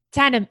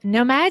Tandem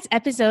Nomads,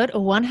 episode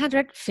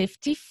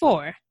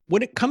 154.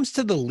 When it comes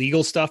to the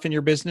legal stuff in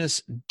your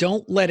business,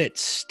 don't let it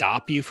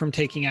stop you from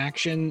taking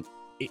action.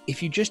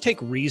 If you just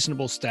take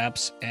reasonable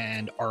steps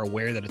and are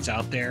aware that it's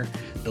out there,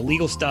 the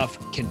legal stuff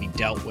can be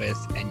dealt with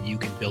and you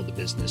can build a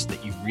business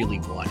that you really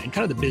want and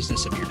kind of the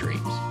business of your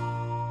dreams.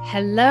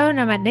 Hello,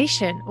 Nomad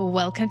Nation.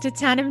 Welcome to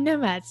Tandem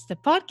Nomads, the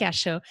podcast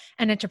show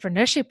and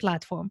entrepreneurship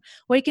platform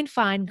where you can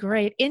find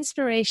great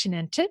inspiration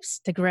and tips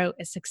to grow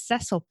a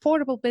successful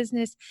portable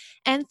business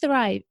and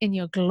thrive in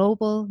your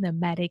global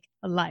nomadic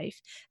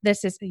life.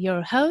 This is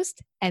your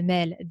host,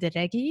 Amel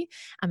Deregi.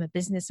 I'm a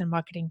business and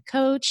marketing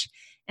coach,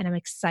 and I'm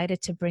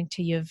excited to bring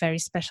to you a very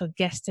special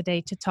guest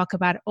today to talk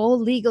about all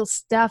legal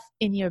stuff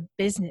in your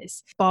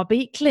business,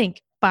 Bobby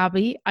Klink.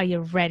 Bobby, are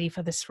you ready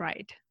for this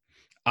ride?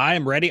 I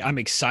am ready. I'm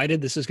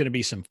excited. This is going to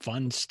be some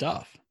fun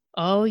stuff.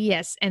 Oh,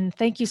 yes. And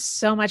thank you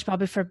so much,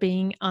 Bobby, for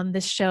being on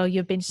the show.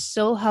 You've been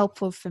so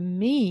helpful for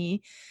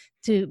me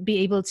to be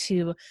able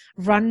to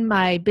run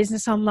my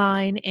business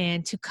online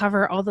and to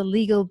cover all the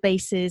legal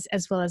bases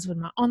as well as with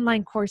my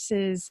online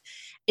courses.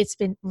 It's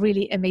been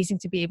really amazing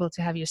to be able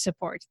to have your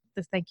support.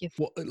 So thank you.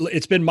 Well,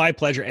 it's been my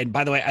pleasure. And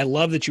by the way, I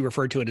love that you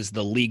refer to it as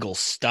the legal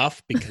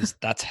stuff because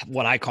that's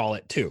what I call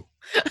it too.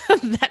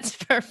 That's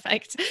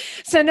perfect.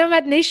 So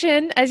Nomad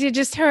Nation, as you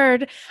just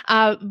heard,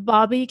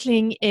 Bobby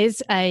Klink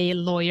is a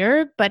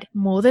lawyer, but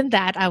more than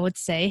that, I would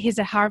say he's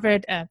a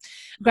Harvard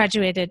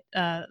graduated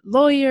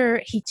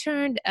lawyer. He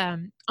turned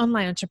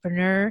online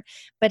entrepreneur,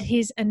 but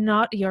he's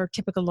not your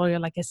typical lawyer.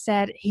 Like I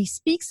said, he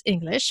speaks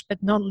English,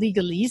 but not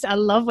legalese. I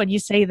love when you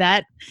say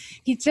that.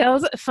 He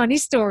tells funny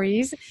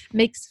stories,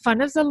 makes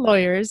fun of the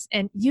lawyers,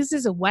 and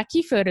uses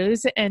wacky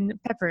photos and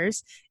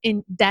peppers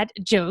in dad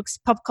jokes,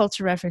 pop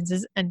culture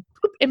references, and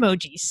poop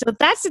emojis. So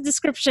that's the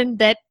description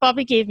that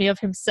Bobby gave me of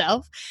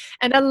himself.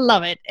 And I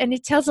love it. And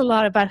it tells a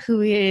lot about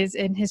who he is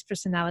and his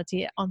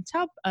personality on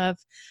top of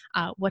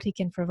what he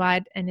can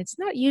provide. And it's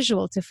not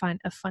usual to find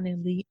a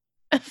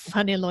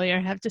funny lawyer,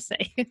 I have to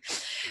say.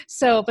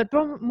 So, but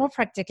more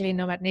practically,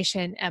 Nomad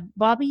Nation,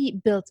 Bobby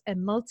built a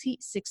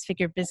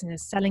multi-six-figure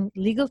business selling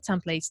legal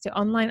templates to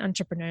online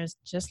entrepreneurs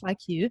just like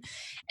you.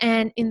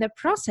 And in the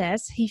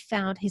process, he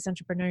found his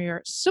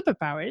entrepreneurial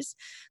superpowers,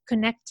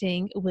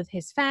 connecting with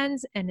his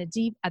fans at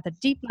the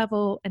deep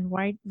level and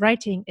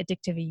writing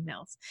addictive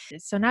emails.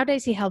 So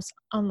nowadays, he helps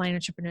online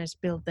entrepreneurs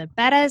build the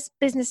badass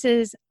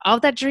businesses of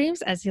their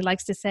dreams, as he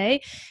likes to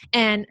say,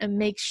 and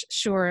makes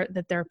sure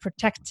that they're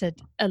protected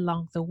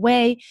along the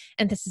way.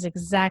 And this is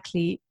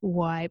exactly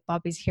why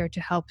Bobby's here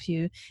to help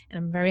you. And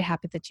I'm very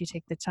happy that you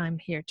take the time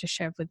here to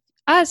share with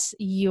us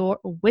your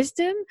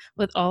wisdom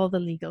with all the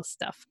legal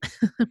stuff.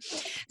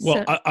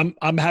 Well,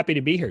 I'm happy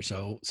to be here.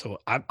 So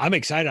I'm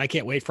excited. I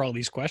can't wait for all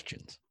these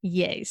questions.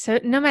 Yay. So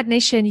Nomad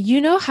Nation,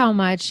 you know how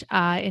much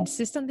I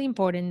insist on the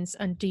importance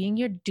on doing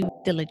your due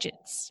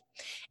diligence.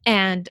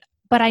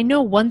 But I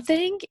know one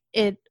thing,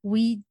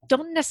 we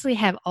don't necessarily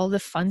have all the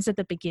funds at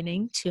the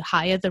beginning to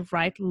hire the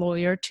right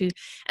lawyer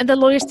and the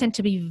lawyers tend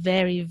to be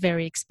very,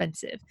 very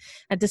expensive.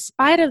 And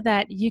despite of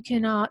that, you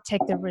cannot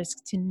take the risk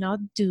to not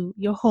do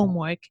your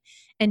homework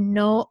and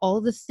know all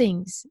the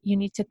things you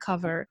need to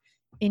cover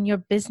in your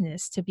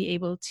business to be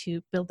able to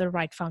build the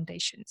right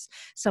foundations.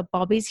 So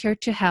Bobby's here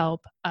to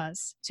help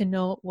us to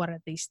know what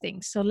are these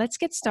things. So let's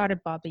get started,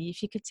 Bobby.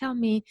 If you could tell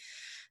me,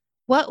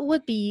 what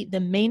would be the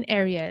main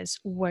areas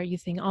where you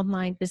think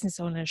online business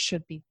owners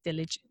should be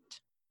diligent?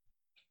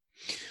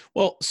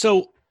 Well,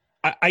 so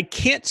I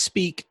can't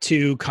speak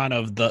to kind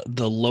of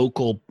the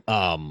local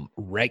the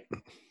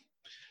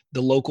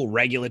local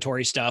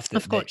regulatory stuff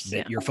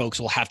that your folks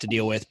will have to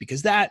deal with,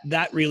 because that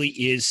really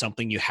is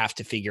something you have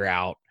to figure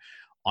out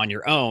on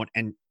your own.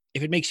 And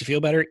if it makes you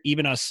feel better,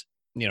 even us,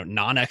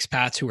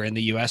 non-expats who are in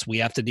the US, we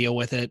have to deal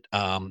with it.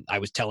 I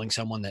was telling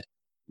someone that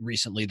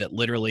recently that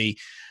literally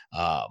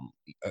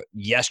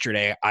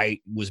yesterday I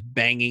was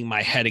banging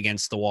my head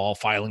against the wall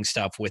filing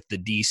stuff with the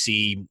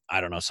DC, I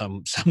don't know,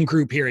 some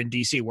group here in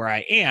DC where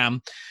I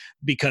am,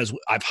 because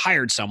I've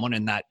hired someone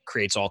and that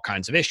creates all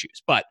kinds of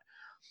issues. But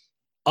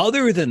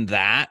other than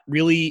that,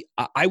 really,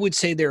 I would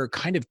say there are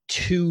kind of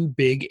two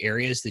big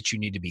areas that you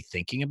need to be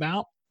thinking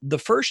about. The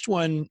first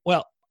one,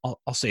 well,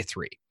 I'll say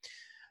three.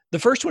 The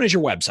first one is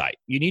your website.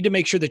 You need to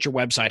make sure that your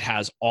website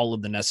has all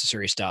of the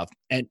necessary stuff.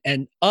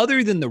 And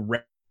other than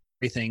the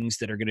things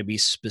that are going to be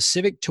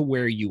specific to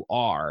where you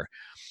are,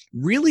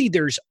 really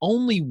there's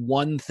only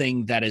one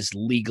thing that is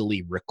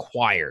legally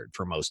required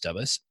for most of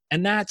us,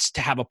 and that's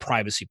to have a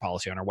privacy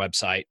policy on our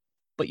website,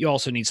 but you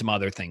also need some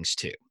other things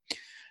too.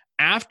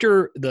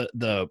 After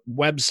the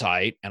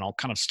website, and I'll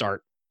kind of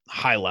start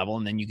high level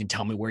and then you can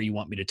tell me where you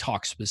want me to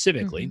talk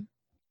specifically. Mm-hmm.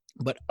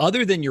 But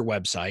other than your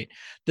website,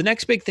 the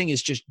next big thing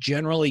is just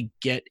generally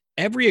get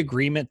every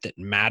agreement that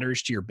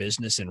matters to your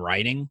business in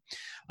writing.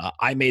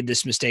 I made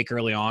this mistake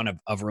early on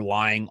of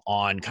relying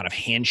on kind of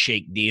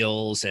handshake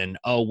deals and,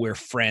 oh, we're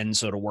friends,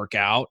 so it'll work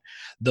out.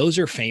 Those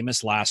are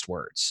famous last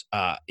words.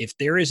 If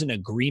there is an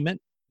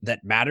agreement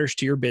that matters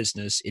to your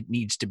business, it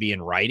needs to be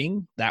in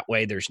writing. That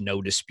way there's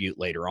no dispute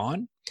later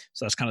on.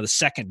 So that's kind of the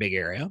second big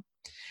area.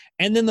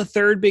 And then the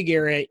third big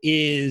area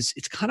is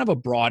it's kind of a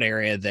broad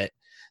area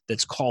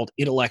that's called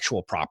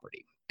intellectual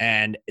property.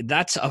 And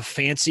that's a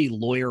fancy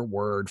lawyer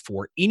word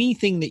for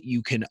anything that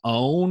you can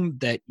own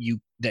that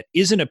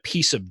isn't a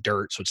piece of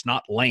dirt. So it's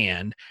not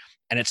land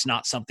and it's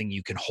not something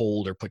you can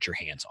hold or put your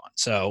hands on.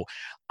 So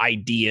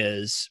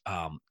ideas,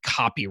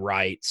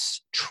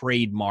 copyrights,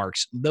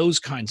 trademarks, those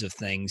kinds of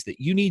things that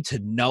you need to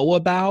know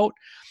about.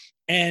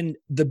 And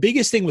the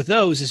biggest thing with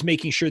those is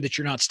making sure that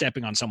you're not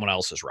stepping on someone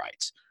else's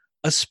rights,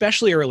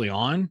 especially early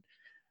on.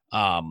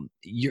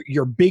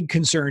 Your big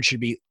concern should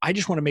be, I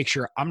just want to make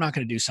sure I'm not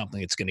going to do something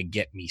that's going to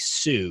get me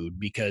sued,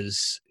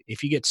 because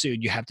if you get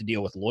sued, you have to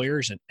deal with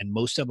lawyers, and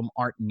most of them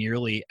aren't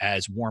nearly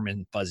as warm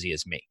and fuzzy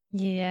as me.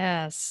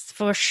 Yes,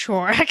 for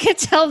sure. I can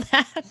tell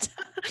that.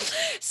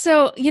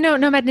 So,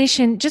 Nomad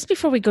Nation, just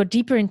before we go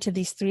deeper into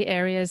these three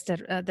areas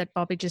that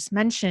Bobby just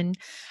mentioned,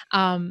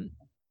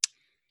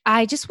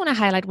 I just want to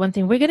highlight one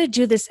thing. We're going to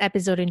do this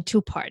episode in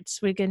two parts.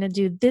 We're going to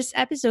do this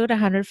episode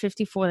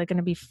 154. They're going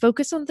to be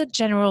focused on the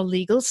general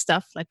legal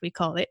stuff, like we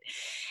call it.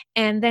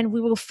 And then we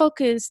will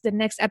focus the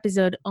next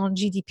episode on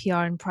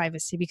GDPR and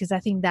privacy, because I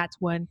think that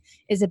one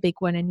is a big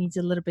one and needs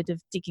a little bit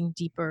of digging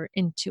deeper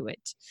into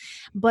it.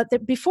 But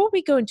before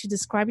we go into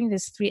describing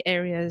these three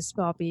areas,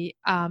 Bobby,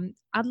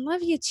 I'd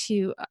love you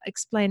to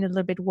explain a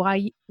little bit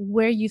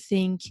where you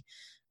think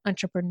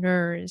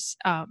entrepreneurs,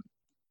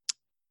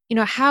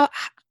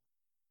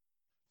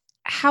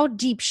 how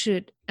deep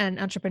should an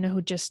entrepreneur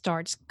who just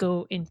starts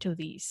go into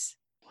these?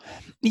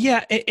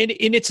 Yeah, and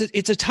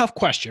it's a tough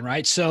question,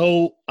 right?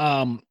 So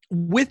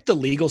with the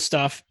legal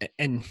stuff,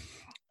 and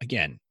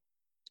again,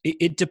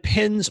 it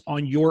depends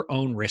on your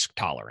own risk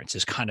tolerance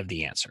is kind of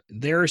the answer.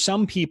 There are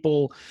some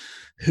people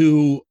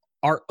who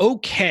are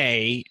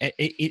okay.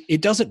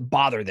 It doesn't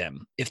bother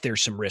them if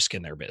there's some risk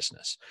in their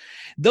business.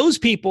 Those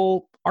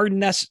people aren't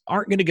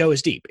going to go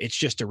as deep. It's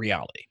just a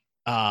reality.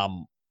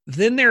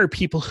 Then there are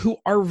people who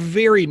are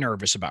very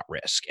nervous about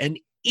risk, and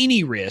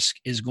any risk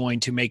is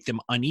going to make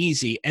them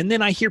uneasy. And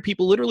then I hear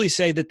people literally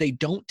say that they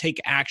don't take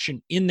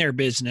action in their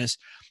business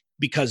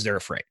because they're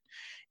afraid.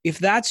 If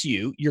that's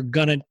you, you're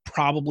going to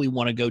probably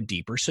want to go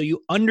deeper so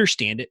you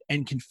understand it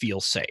and can feel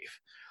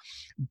safe.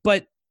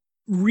 But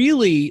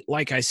really,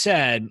 like I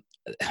said,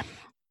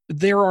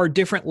 there are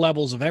different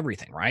levels of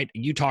everything, right?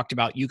 You talked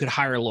about you could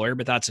hire a lawyer,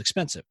 but that's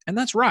expensive. And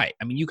that's right.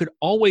 I mean, you could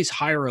always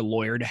hire a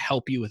lawyer to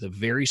help you with a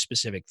very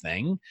specific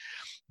thing,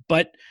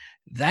 but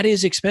that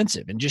is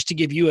expensive. And just to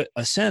give you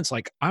a sense,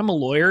 like, I'm a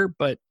lawyer,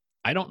 but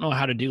I don't know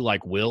how to do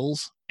like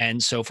wills.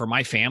 And so for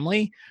my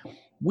family,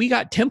 we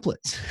got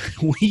templates.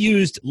 We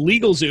used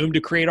LegalZoom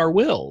to create our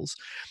wills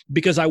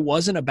because I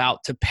wasn't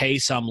about to pay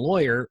some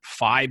lawyer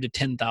 $5,000 to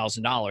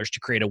 $10,000 to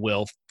create a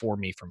will for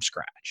me from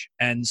scratch.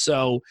 And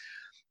so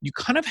you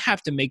kind of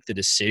have to make the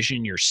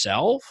decision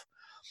yourself.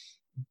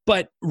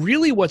 But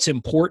really what's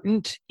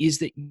important is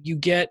that you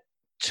get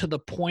to the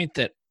point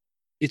that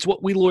it's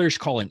what we lawyers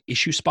call an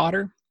issue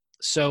spotter.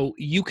 So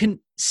you can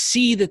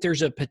see that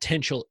there's a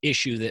potential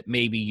issue that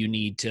maybe you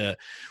need to,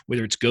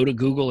 whether it's go to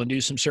Google and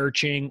do some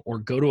searching or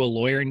go to a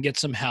lawyer and get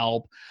some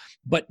help,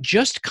 but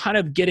just kind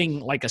of getting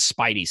like a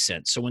spidey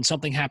sense. So when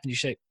something happens, you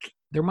say,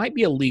 there might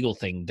be a legal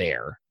thing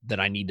there that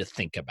I need to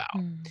think about.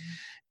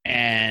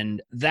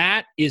 And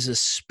that is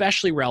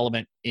especially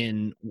relevant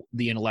in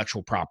the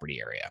intellectual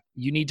property area.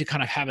 You need to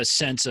kind of have a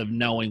sense of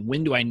knowing,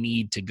 when do I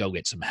need to go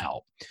get some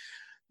help?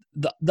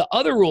 The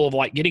other rule of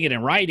like getting it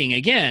in writing,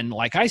 again,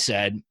 like I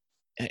said,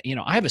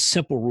 I have a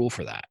simple rule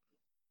for that.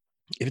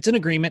 If it's an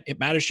agreement, it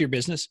matters to your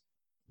business,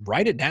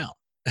 write it down.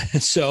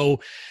 So,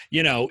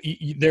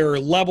 there are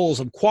levels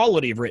of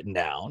quality of written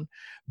down,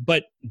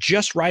 but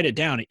just write it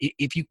down.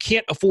 If you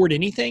can't afford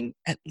anything,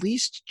 at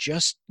least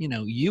just,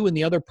 you and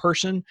the other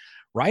person,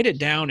 write it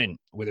down. And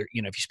whether,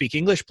 if you speak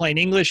English, plain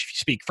English, if you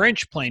speak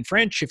French, plain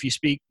French, if you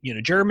speak,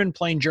 German,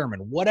 plain German,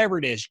 whatever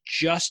it is,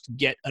 just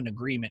get an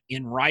agreement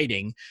in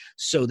writing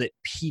so that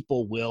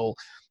people will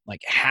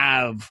like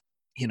have,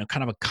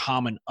 kind of a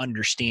common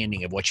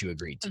understanding of what you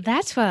agreed to.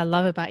 That's what I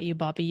love about you,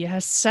 Bobby. You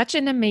have such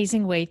an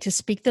amazing way to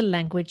speak the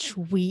language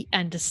we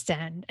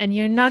understand. And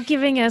you're not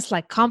giving us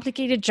like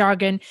complicated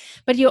jargon,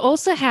 but you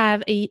also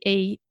have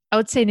I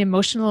would say, an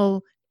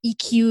emotional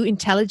EQ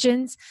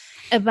intelligence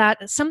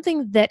about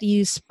something that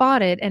you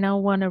spotted. And I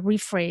want to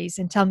rephrase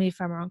and tell me if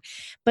I'm wrong.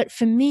 But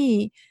for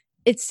me,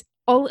 it's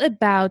all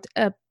about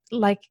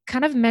like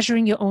kind of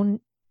measuring your own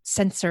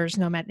sensors,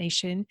 Nomad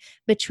Nation,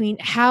 between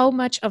how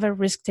much of a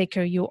risk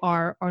taker you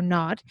are or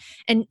not.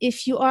 And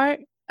if you are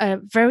a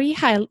very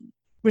high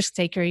risk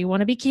taker, you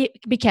want to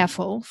be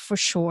careful for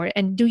sure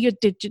and do your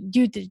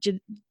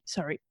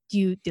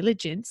due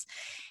diligence.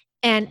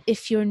 And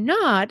if you're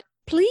not,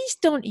 please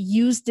don't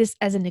use this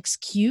as an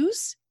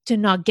excuse to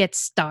not get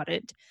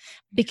started,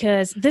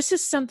 because this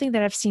is something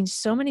that I've seen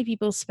so many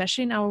people,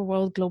 especially in our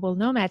world, global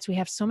nomads. We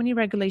have so many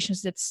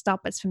regulations that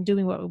stop us from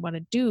doing what we want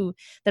to do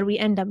that we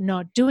end up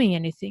not doing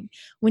anything.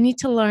 We need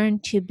to learn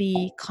to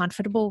be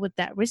comfortable with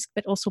that risk,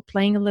 but also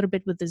playing a little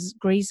bit with the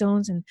gray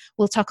zones. And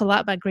we'll talk a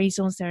lot about gray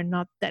zones that are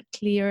not that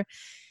clear.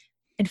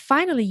 And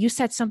finally, you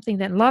said something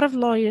that not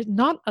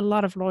a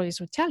lot of lawyers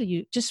would tell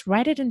you, just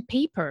write it in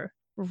paper.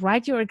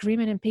 Write your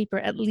agreement in paper.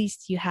 At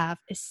least you have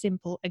a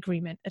simple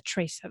agreement, a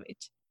trace of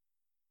it.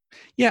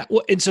 Yeah.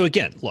 Well, and so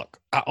again,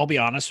 look, I'll be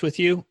honest with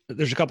you.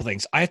 There's a couple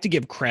things. I have to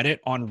give credit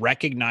on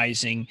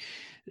recognizing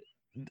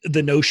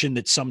the notion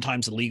that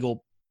sometimes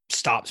legal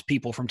stops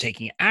people from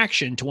taking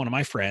action. To one of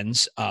my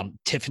friends,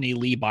 Tiffany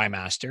Lee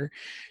Bymaster.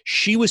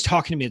 She was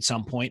talking to me at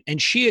some point, and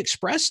she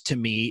expressed to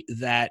me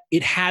that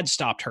it had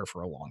stopped her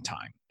for a long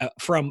time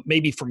from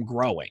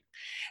growing.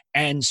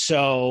 And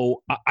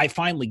so I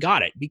finally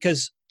got it,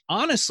 because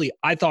honestly,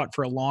 I thought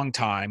for a long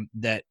time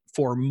that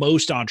for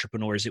most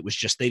entrepreneurs, it was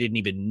just they didn't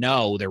even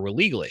know there were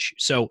legal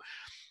issues. So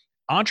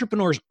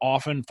entrepreneurs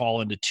often fall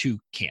into two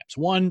camps.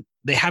 One,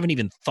 they haven't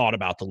even thought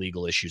about the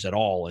legal issues at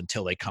all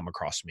until they come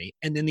across me.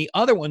 And then the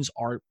other ones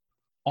are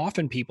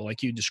often people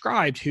like you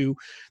described who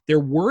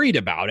they're worried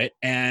about it.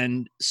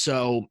 And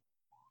so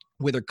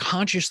whether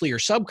consciously or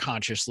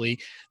subconsciously,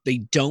 they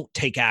don't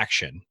take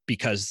action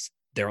because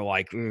they're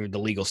like, the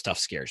legal stuff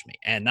scares me.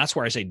 And that's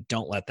where I say,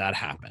 don't let that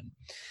happen.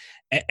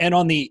 And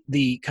on the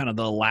kind of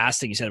the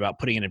last thing you said about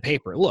putting it in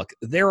paper, look,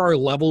 there are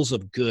levels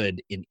of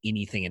good in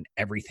anything and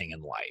everything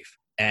in life.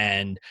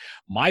 And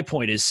my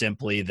point is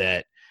simply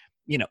that,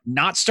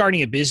 not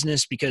starting a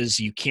business because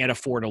you can't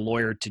afford a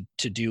lawyer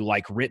to do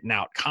like written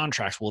out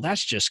contracts. Well,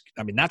 that's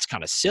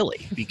kind of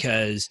silly,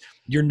 because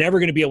you're never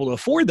going to be able to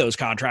afford those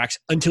contracts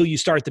until you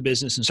start the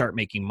business and start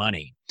making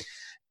money.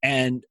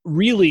 And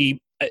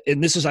really,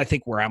 and this is, I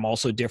think, where I'm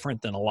also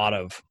different than a lot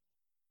of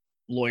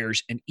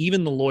lawyers, and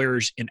even the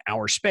lawyers in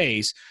our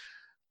space,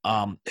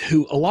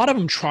 who a lot of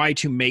them try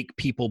to make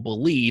people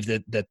believe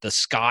that the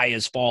sky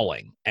is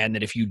falling, and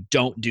that if you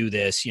don't do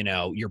this,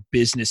 your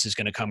business is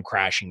going to come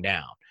crashing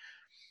down.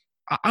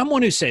 I'm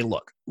one who say,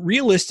 look,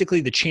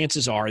 realistically, the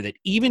chances are that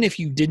even if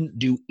you didn't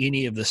do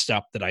any of the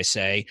stuff that I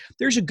say,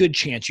 there's a good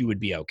chance you would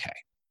be okay,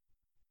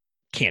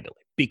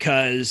 candidly,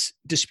 because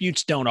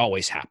disputes don't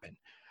always happen.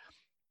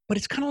 But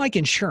it's kind of like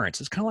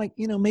insurance. It's kind of like,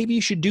 maybe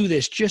you should do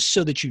this just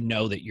so that you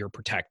know that you're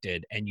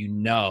protected, and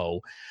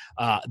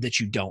that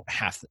you don't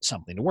have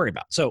something to worry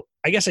about. So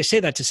I guess I say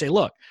that to say,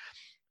 look,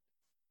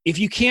 if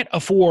you can't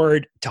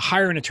afford to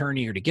hire an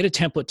attorney or to get a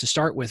template to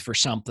start with for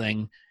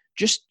something,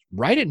 just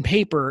write it in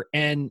paper,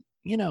 and,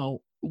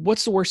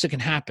 what's the worst that can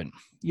happen?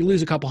 You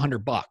lose a couple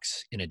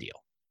 $100 in a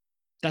deal.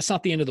 That's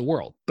not the end of the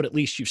world, but at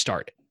least you've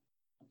started.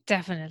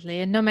 Definitely.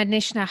 And Nomad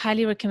Nation, I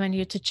highly recommend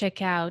you to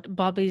check out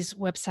Bobby's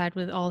website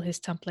with all his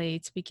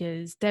templates,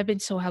 because they've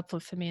been so helpful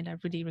for me, and I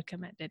really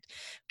recommend it,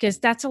 because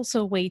that's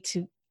also a way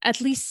to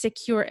at least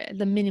secure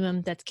the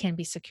minimum that can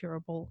be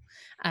securable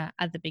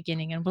at the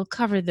beginning. And we'll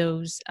cover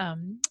those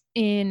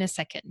in a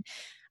second.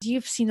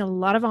 You've seen a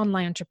lot of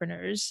online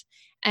entrepreneurs,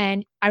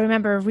 and I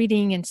remember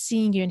reading and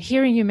seeing you and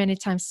hearing you many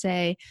times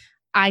say,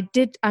 I'm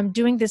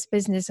doing this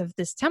business of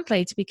this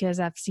template because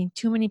I've seen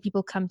too many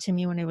people come to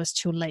me when it was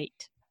too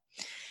late.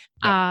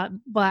 Yep.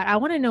 But I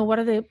want to know, what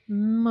are the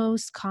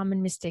most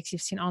common mistakes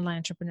you've seen online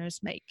entrepreneurs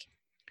make?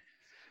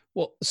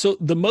 Well, so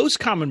the most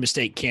common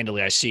mistake,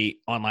 candidly, I see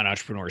online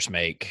entrepreneurs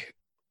make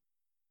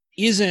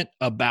isn't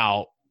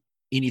about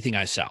anything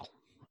I sell.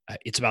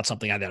 It's about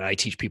something that I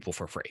teach people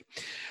for free.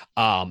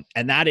 And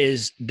that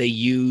is, they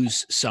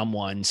use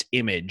someone's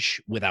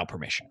image without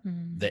permission.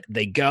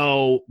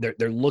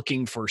 They're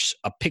looking for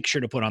a picture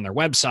to put on their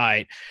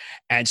website.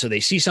 And so they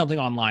see something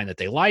online that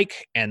they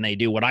like, and they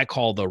do what I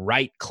call the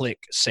right click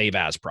save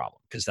as problem,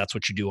 because that's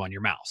what you do on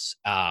your mouse.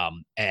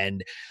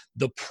 And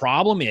the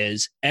problem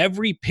is,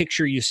 every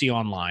picture you see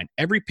online,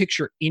 every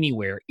picture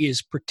anywhere,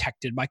 is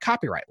protected by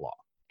copyright law.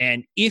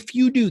 And if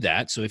you do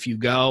that, so if you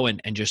go and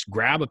just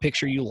grab a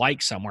picture you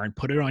like somewhere and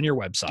put it on your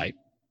website,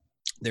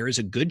 there is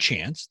a good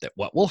chance that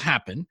what will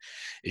happen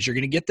is you're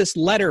going to get this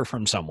letter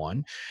from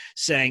someone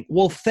saying,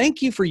 well,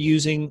 thank you for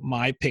using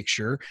my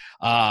picture.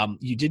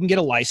 You didn't get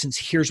a license.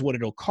 Here's what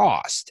it'll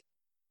cost.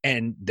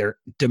 And they're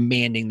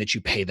demanding that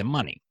you pay them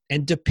money.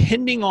 And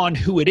depending on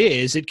who it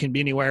is, it can be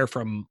anywhere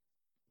from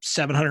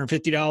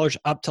 $750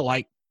 up to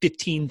like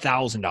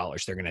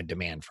 $15,000 they're going to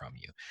demand from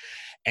you.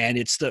 And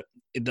it's the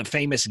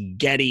famous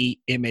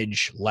Getty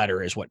image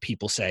letter is what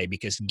people say,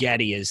 because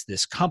Getty is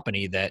this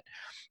company that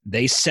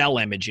they sell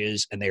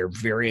images, and they are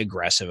very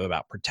aggressive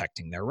about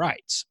protecting their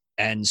rights.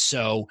 And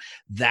so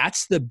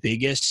that's the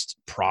biggest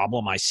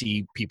problem I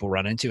see people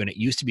run into. And it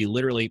used to be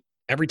literally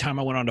every time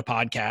I went on a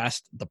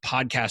podcast, the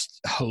podcast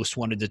host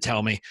wanted to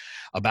tell me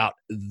about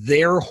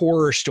their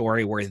horror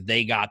story where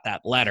they got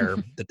that letter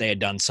that they had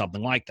done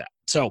something like that.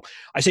 So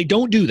I say,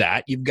 don't do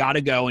that. You've got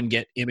to go and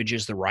get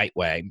images the right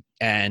way.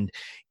 And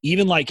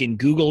even like in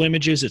Google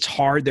Images, it's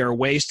hard. There are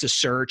ways to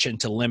search and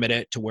to limit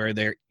it to where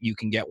you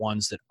can get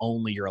ones that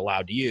only you're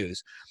allowed to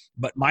use.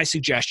 But my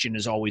suggestion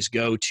is always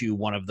go to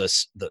one of the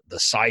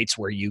sites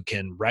where you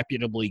can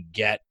reputably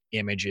get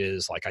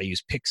images. Like I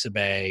use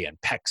Pixabay and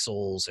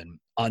Pexels and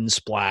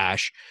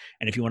Unsplash.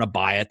 And if you want to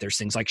buy it, there's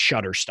things like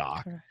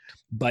Shutterstock. Sure.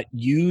 But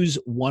use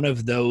one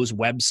of those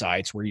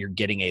websites where you're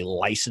getting a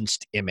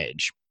licensed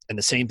image. And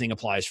the same thing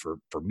applies for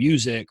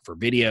music, for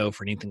video,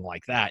 for anything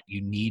like that.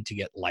 You need to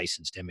get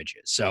licensed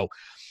images. So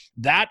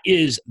that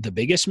is the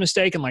biggest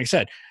mistake. And like I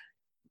said,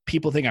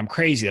 people think I'm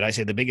crazy that I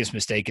say the biggest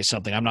mistake is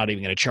something I'm not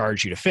even going to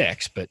charge you to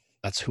fix, but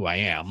that's who I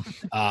am.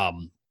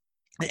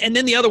 And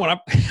then the other one,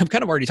 I've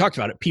kind of already talked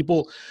about it.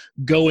 People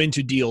go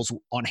into deals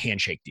on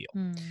handshake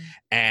deal.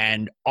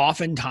 And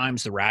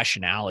oftentimes the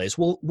rationale is,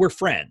 well, we're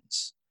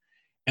friends.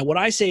 And what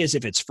I say is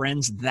if it's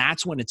friends,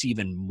 that's when it's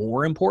even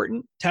more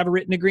important to have a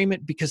written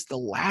agreement, because the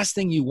last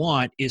thing you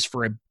want is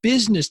for a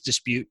business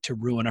dispute to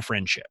ruin a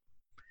friendship.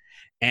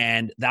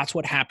 And that's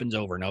what happens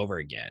over and over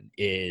again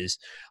is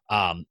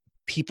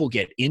people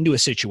get into a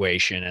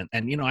situation.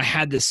 And I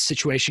had this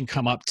situation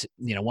come up to,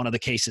 one of the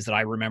cases that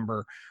I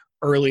remember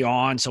early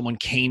on, someone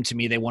came to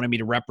me, they wanted me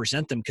to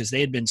represent them because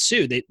they had been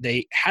sued.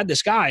 They had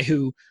this guy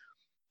who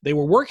they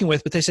were working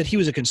with, but they said he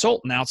was a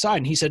consultant outside.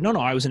 And he said, no,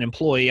 I was an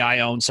employee. I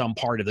owned some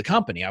part of the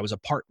company. I was a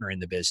partner in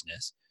the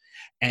business.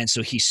 And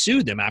so he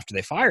sued them after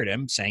they fired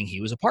him, saying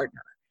he was a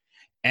partner.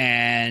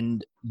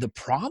 And the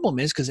problem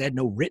is because they had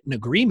no written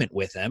agreement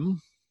with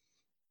him,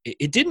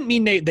 it didn't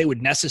mean they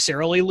would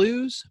necessarily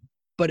lose,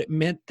 but it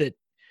meant that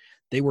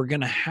they were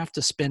going to have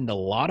to spend a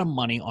lot of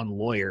money on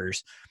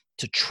lawyers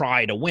to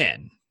try to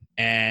win.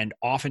 And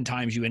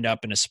oftentimes you end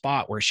up in a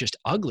spot where it's just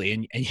ugly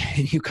and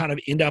you kind of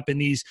end up in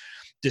these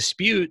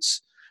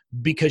disputes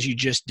because you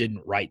just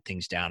didn't write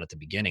things down at the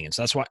beginning. And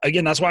so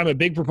that's why I'm a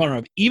big proponent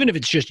of, even if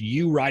it's just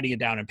you writing it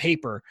down on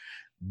paper,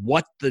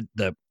 what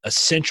the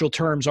essential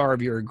terms are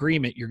of your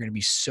agreement, you're going to be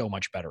so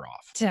much better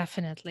off.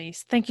 Definitely.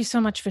 Thank you so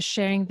much for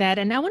sharing that.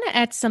 And I want to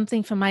add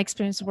something from my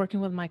experience working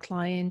with my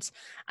clients.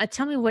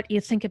 Tell me what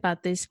you think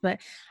about this, but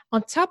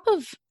on top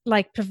of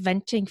like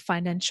preventing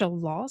financial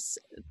loss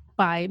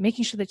by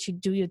making sure that you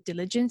do your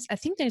diligence, I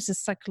think there's a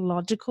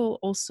psychological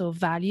also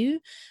value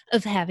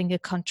of having a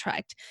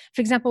contract.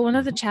 For example, one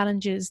of the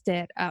challenges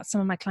that some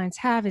of my clients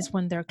have is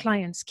when their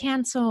clients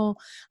cancel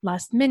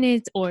last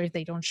minute, or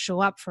they don't show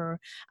up for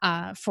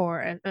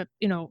an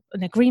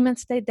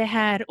agreement that they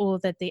had, or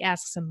that they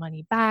ask some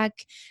money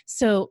back.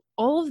 So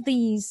all of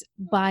these,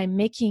 by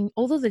making,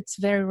 although it's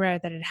very rare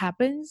that it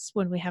happens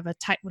when we have a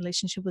tight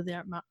relationship with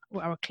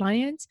our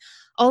clients,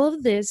 all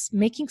of this,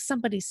 making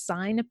somebody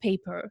sign a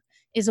paper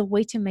is a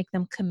way to make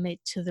them commit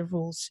to the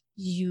rules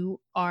you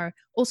are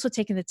also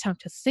taking the time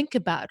to think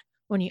about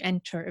when you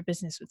enter a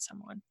business with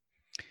someone.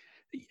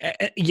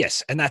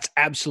 Yes, and that's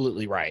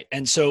absolutely right.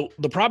 And so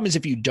the problem is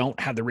if you don't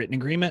have the written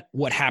agreement,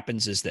 what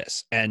happens is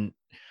this. And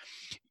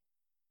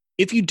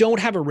if you don't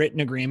have a written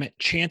agreement,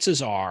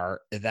 chances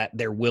are that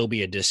there will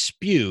be a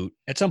dispute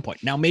at some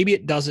point. Now, maybe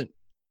it doesn't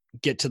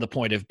get to the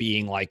point of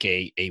being like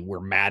a we're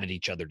mad at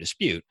each other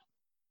dispute.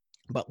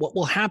 But what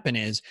will happen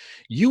is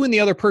you and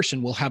the other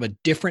person will have a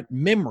different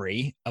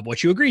memory of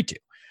what you agreed to,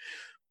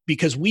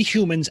 because we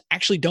humans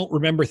actually don't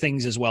remember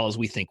things as well as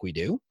we think we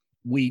do.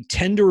 We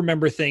tend to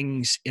remember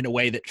things in a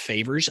way that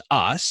favors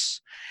us.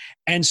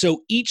 And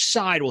so each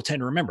side will tend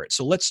to remember it.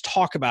 So let's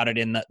talk about it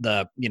in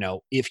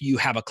if you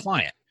have a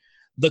client,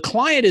 the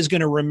client is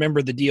going to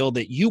remember the deal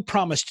that you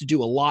promised to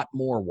do a lot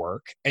more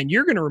work, and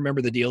you're going to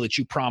remember the deal that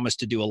you promised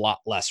to do a lot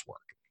less work.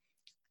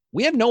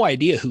 We have no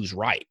idea who's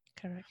right.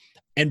 Correct.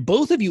 And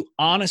both of you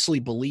honestly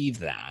believe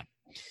that.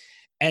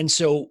 And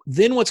so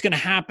then what's going to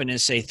happen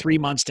is, say 3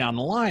 months down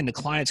the line, the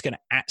client's going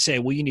to say,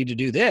 well, you need to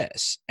do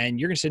this. And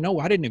you're going to say, no,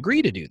 I didn't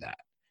agree to do that.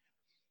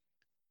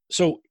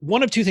 So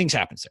one of two things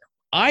happens there.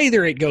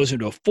 Either it goes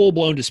into a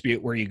full-blown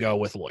dispute where you go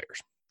with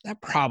lawyers.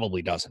 That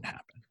probably doesn't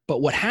happen.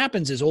 But what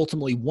happens is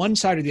ultimately one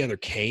side or the other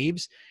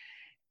caves,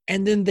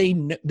 and then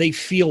they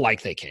feel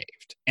like they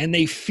caved, and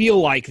they feel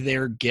like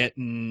they're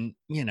getting,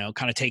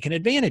 kind of taken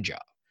advantage of.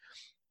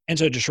 And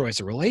so it destroys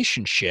the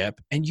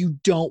relationship, and you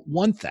don't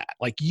want that.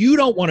 Like, you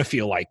don't want to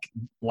feel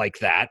like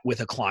that with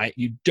a client.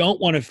 You don't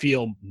want to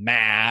feel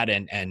mad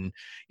and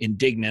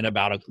indignant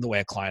about the way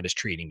a client is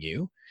treating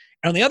you.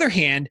 And on the other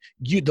hand,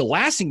 the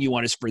last thing you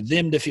want is for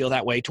them to feel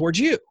that way towards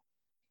you.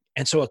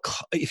 And so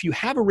if you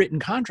have a written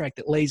contract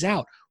that lays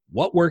out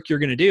what work you're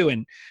going to do,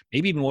 and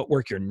maybe even what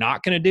work you're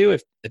not going to do,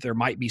 if there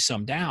might be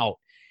some doubt,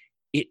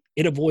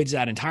 it avoids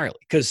that entirely.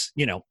 Because,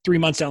 3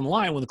 months down the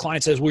line, when the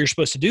client says, well, you're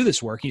supposed to do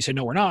this work, and you say,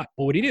 no, we're not.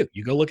 Well, what do?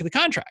 You go look at the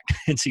contract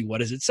and see, what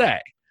does it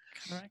say?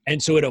 Correct.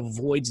 And so it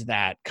avoids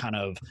that kind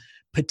of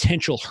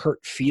potential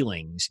hurt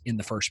feelings in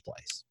the first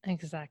place.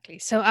 Exactly.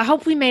 So I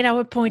hope we made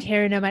our point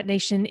here in Nomad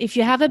Nation. If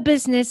you have a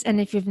business and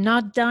if you've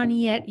not done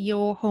yet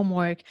your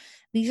homework,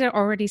 these are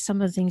already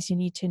some of the things you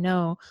need to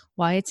know,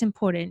 why it's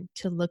important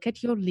to look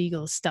at your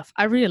legal stuff.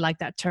 I really like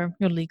that term,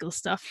 your legal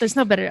stuff. There's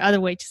no better other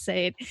way to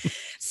say it.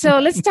 So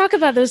let's talk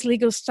about those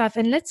legal stuff,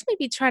 and let's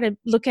maybe try to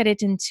look at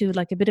it into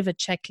like a bit of a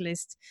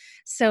checklist.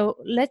 So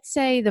let's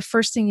say the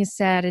first thing you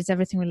said is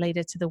everything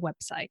related to the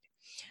website.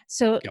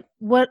 So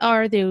What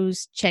are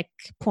those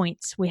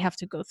checkpoints we have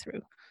to go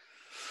through?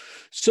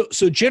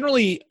 So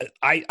generally,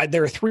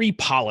 there are 3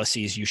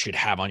 policies you should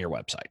have on your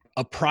website.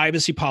 A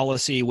privacy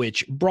policy,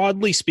 which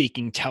broadly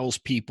speaking tells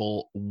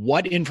people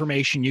what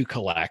information you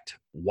collect,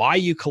 why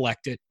you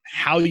collect it,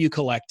 how you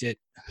collect it,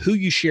 who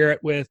you share it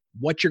with,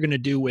 what you're going to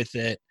do with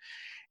it.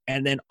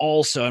 And then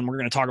also, and we're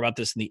going to talk about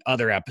this in the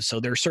other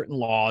episode, there are certain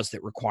laws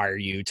that require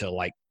you to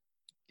like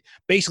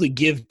basically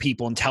give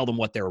people and tell them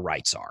what their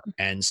rights are.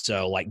 And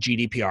so like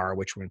GDPR,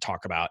 which we're going to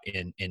talk about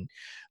in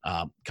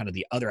kind of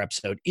the other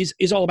episode,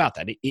 is all about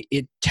that.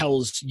 It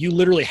tells you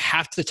literally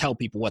have to tell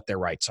people what their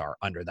rights are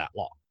under that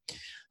law.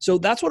 So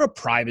that's what a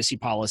privacy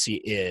policy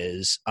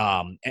is.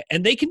 And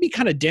they can be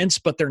kind of dense,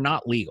 but they're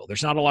not legal.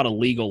 There's not a lot of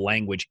legal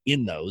language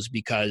in those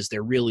because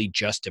they're really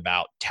just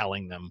about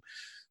telling them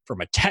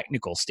from a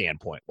technical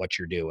standpoint what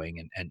you're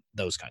doing and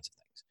those kinds of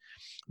things.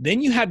 Then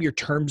you have your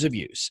terms of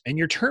use. And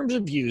your terms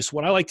of use,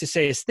 what I like to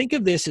say is think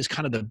of this as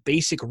kind of the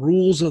basic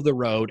rules of the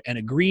road and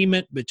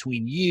agreement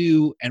between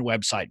you and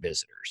website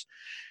visitors.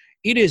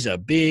 It is a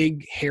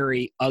big,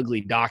 hairy,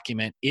 ugly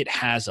document. It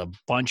has a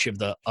bunch of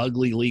the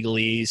ugly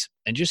legalese.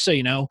 And just so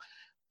you know,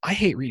 I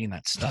hate reading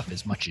that stuff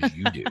as much as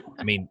you do.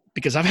 I mean,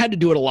 because I've had to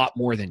do it a lot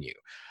more than you.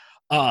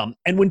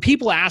 And when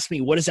people ask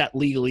me, what is that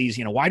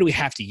legalese? Why do we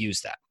have to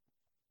use that?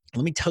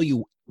 Let me tell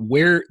you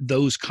where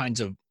those kinds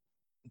of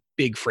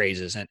big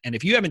phrases, and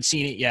if you haven't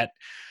seen it yet,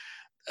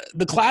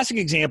 the classic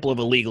example of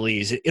a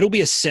legalese, it'll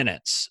be a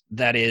sentence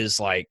that is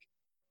like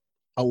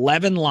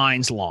 11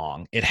 lines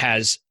long. It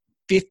has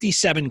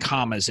 57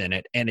 commas in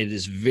it, and it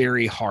is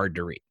very hard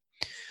to read.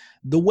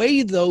 The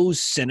way those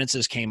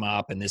sentences came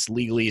up and this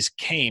legalese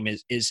came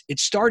is it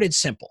started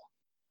simple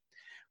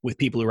with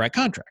people who write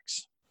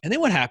contracts. And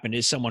then what happened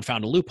is someone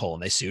found a loophole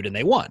and they sued and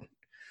they won.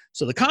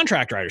 So the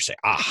contract writers say,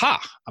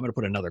 aha, I'm going to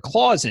put another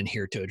clause in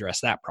here to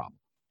address that problem.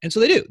 And so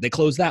they do. They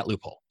close that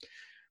loophole.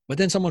 But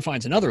then someone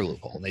finds another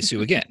loophole and they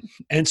sue again.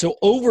 And so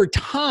over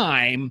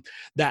time,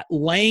 that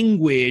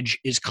language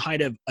is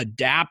kind of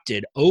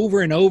adapted over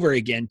and over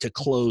again to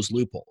close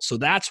loopholes. So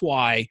that's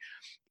why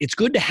it's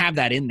good to have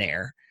that in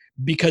there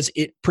because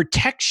it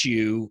protects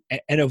you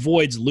and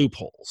avoids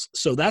loopholes.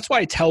 So that's why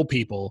I tell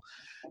people,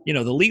 the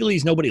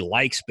legalese nobody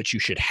likes, but you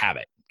should have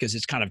it because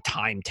it's kind of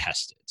time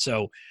tested.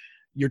 So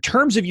your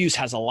terms of use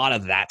has a lot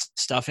of that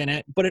stuff in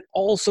it, but it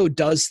also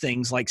does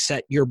things like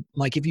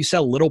if you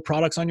sell little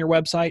products on your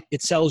website,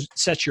 it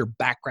sets your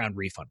background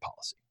refund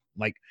policy.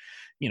 Like,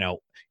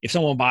 if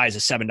someone buys a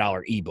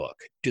 $7 ebook,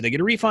 do they get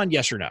a refund?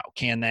 Yes or no?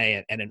 Can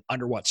they? And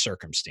under what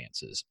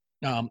circumstances?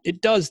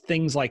 It does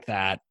things like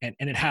that. And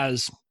it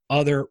has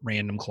other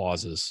random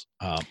clauses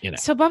in it.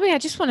 So Bobby, I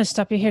just want to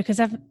stop you here because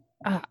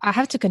I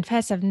have to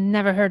confess, I've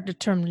never heard the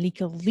term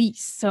legalese.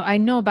 So I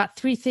know about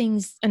 3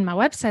 things in my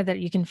website that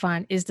you can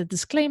find is the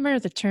disclaimer,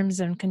 the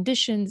terms and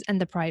conditions, and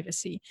the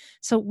privacy.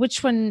 So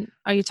which one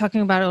are you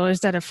talking about, or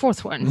is that a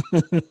 4th one?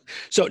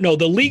 So no,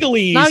 the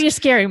legalese. Now you're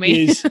scaring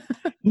me.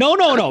 No.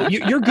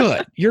 You're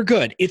good. You're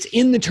good. It's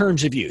in the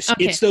terms of use.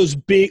 Okay. It's those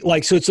big,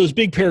 it's those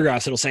big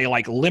paragraphs that'll say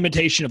like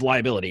limitation of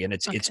liability, and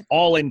it's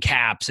all in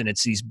caps, and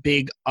it's these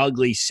big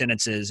ugly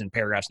sentences and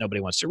paragraphs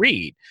nobody wants to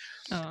read.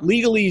 Oh.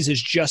 Legalese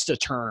is just a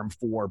term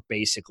for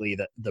basically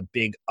the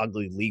big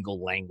ugly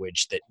legal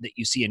language that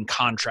you see in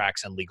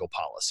contracts and legal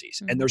policies.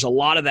 Mm-hmm. And there's a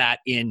lot of that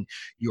in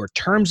your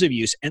terms of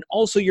use and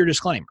also your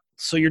disclaimer.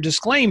 So your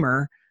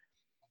disclaimer,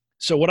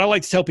 so what I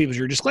like to tell people is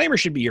your disclaimer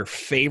should be your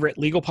favorite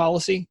legal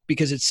policy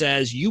because it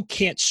says you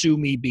can't sue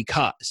me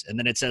because, and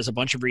then it says a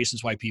bunch of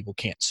reasons why people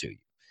can't sue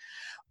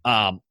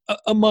you.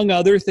 Among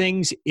other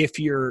things, if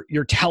you're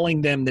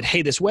telling them that,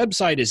 hey, this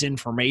website is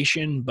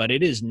information, but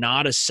it is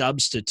not a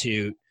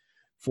substitute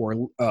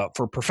for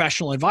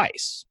professional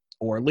advice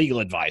or legal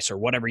advice or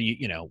whatever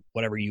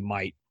you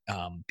might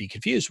be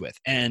confused with.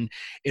 And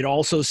it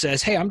also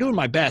says, hey, I'm doing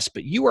my best,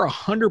 but you are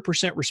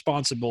 100%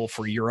 responsible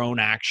for your own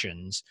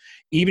actions.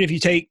 Even if you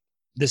take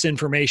this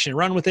information and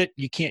run with it,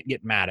 you can't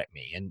get mad at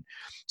me. And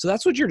so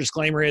that's what your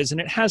disclaimer is. And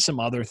it has some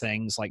other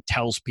things like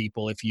tells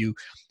people if you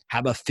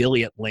have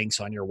affiliate links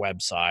on your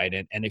website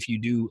and if you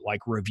do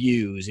like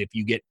reviews, if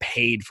you get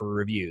paid for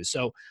reviews.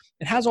 So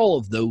it has all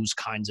of those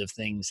kinds of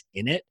things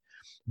in it.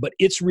 But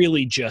it's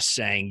really just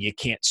saying you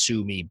can't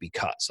sue me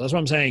because. So that's what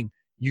I'm saying.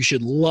 You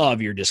should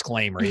love your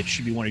disclaimer. It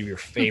should be one of your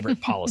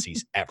favorite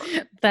policies ever.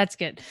 That's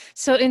good.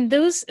 So in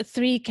those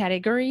 3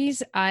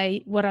 categories,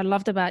 what I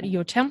loved about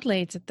your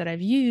templates that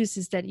I've used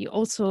is that you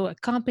also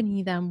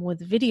accompany them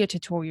with video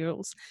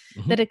tutorials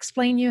that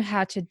explain you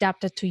how to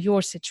adapt it to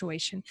your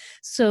situation.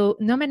 So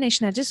Nomad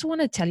Nation, I just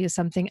want to tell you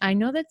something. I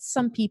know that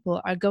some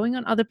people are going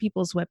on other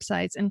people's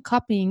websites and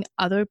copying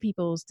other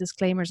people's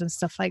disclaimers and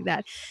stuff like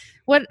that.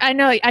 What I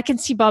know, I can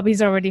see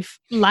Bobby's already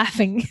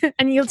laughing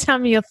and you'll tell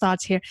me your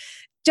thoughts here.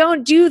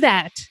 Don't do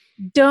that.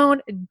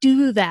 Don't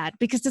do that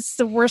because it's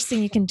the worst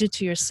thing you can do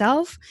to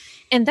yourself.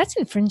 And that's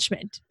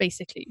infringement,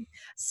 basically.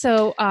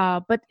 So,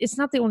 but it's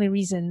not the only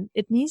reason.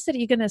 It means that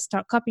you're going to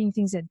start copying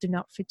things that do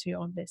not fit to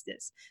your own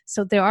business.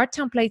 So there are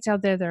templates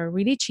out there that are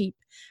really cheap.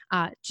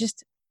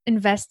 Just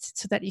invest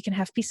so that you can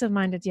have peace of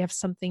mind that you have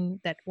something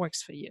that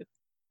works for you.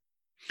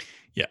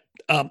 Yeah.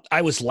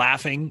 I was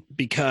laughing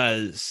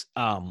because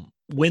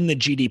when the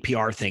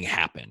GDPR thing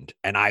happened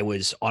and I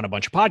was on a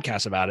bunch of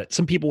podcasts about it,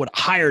 some people would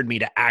hired me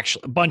to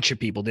a bunch of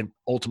people then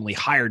ultimately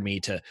hired me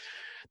they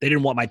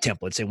didn't want my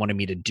templates. They wanted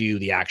me to do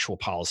the actual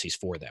policies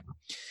for them.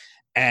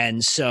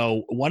 And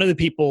so one of the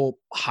people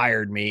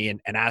hired me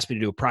and asked me to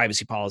do a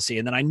privacy policy.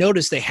 And then I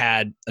noticed they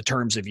had a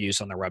terms of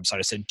use on their website.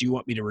 I said, do you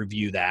want me to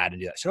review that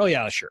and do that? I said, oh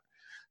yeah, sure.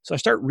 So I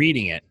start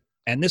reading it.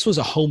 And this was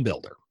a home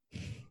builder.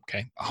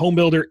 Okay. A home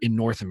builder in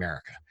North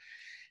America.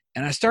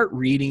 And I start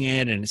reading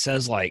it and it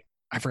says like,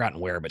 I've forgotten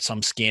where, but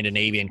some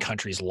Scandinavian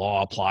country's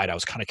law applied. I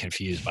was kind of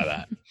confused by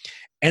that.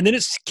 And then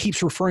it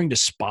keeps referring to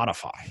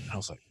Spotify. And I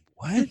was like,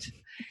 what?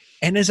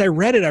 And as I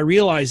read it, I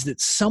realized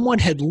that someone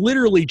had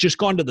literally just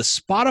gone to the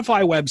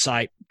Spotify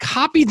website,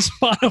 copied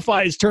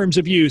Spotify's terms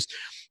of use,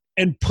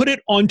 and put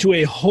it onto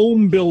a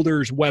home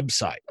builder's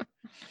website.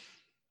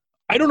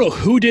 I don't know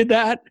who did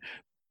that,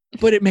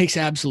 but it makes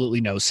absolutely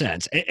no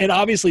sense. And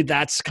obviously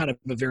that's kind of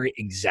a very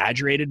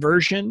exaggerated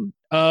version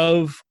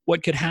of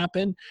what could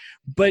happen.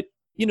 But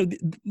you know,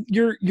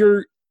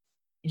 your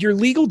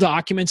legal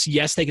documents,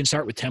 yes, they can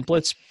start with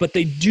templates, but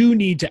they do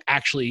need to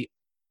actually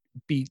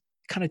be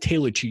kind of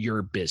tailored to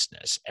your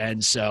business.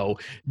 And so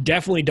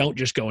definitely don't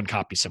just go and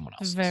copy someone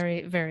else's.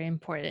 Very, very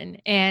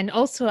important. And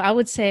also I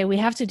would say we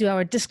have to do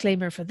our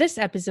disclaimer for this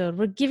episode.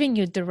 We're giving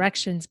you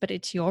directions, but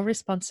it's your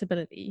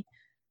responsibility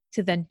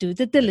to then do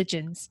the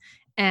diligence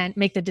and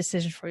make the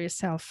decision for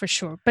yourself for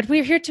sure. But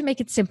we're here to make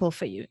it simple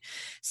for you.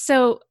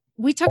 So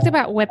we talked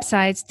about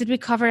websites. Did we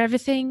cover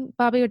everything,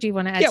 Bobby, or do you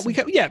want to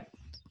add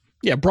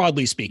Yeah,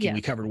 broadly speaking,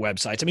 we covered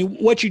websites. I mean,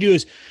 what you do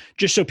is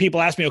just so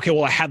people ask me, okay,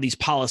 well, I have these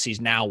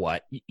policies, now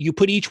what? You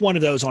put each one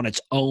of those on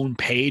its own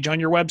page on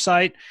your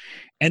website,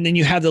 and then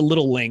you have the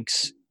little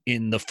links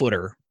in the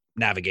footer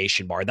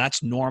navigation bar.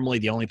 That's normally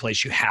the only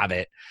place you have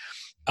it.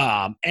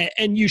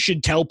 And you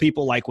should tell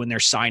people, like when they're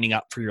signing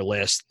up for your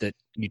list, that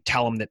you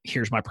tell them that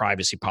here's my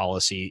privacy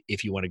policy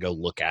if you want to go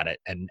look at it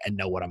and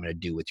know what I'm going to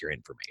do with your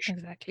information.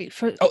 Exactly.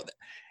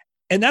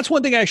 And that's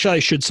one thing actually I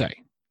should say.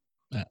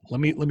 Let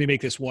me make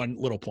this one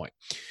little point.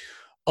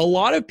 A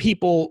lot of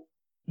people,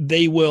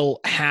 they will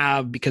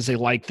have, because they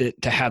like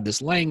to have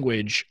this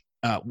language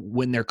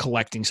when they're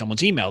collecting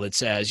someone's email that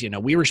says, you know,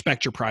 we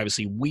respect your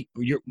privacy,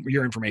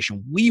 your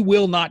information. We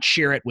will not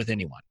share it with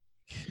anyone.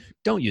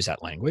 Don't use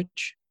that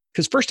language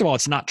because first of all,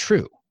 it's not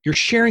true. You're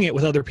sharing it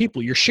with other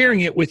people. You're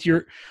sharing it with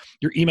your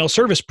email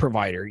service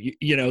provider.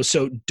 You know,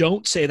 so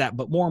don't say that.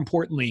 But more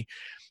importantly,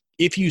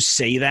 if you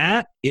say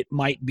that, it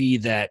might be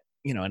that,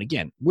 you know, and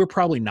again, we're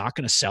probably not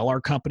going to sell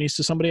our companies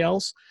to somebody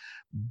else,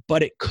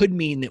 but it could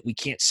mean that we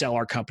can't sell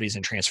our companies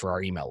and transfer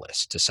our email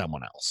list to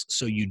someone else.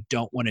 So you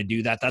don't want to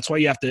do that. That's why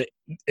you have to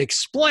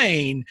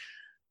explain,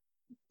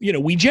 you know,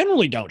 we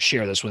generally don't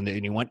share this with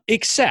anyone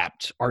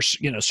except our,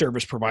 you know,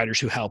 service providers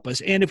who help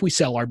us. And if we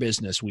sell our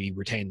business, we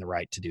retain the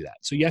right to do that.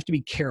 So you have to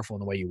be careful in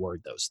the way you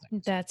word those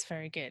things. That's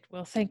very good.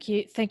 Well, thank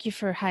you. Thank you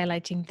for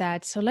highlighting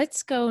that. So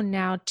let's go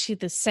now to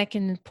the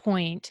second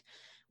point,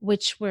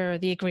 which were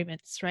the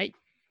agreements, right?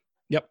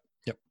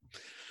 Yep.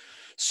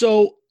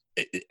 So,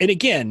 and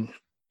again,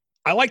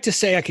 I like to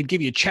say I could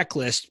give you a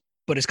checklist,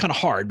 but it's kind of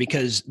hard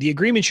because the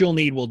agreements you'll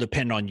need will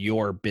depend on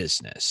your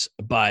business.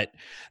 But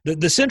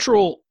the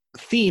central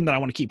theme that I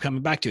want to keep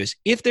coming back to is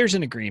if there's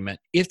an agreement,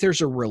 if there's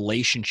a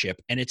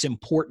relationship and it's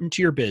important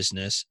to your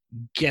business,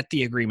 get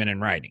the agreement in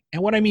writing.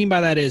 And what I mean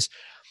by that is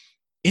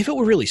if it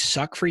would really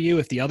suck for you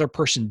if the other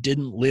person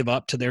didn't live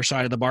up to their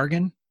side of the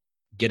bargain,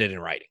 get it in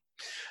writing.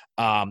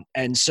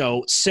 And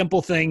so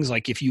simple things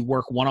like if you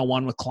work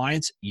one-on-one with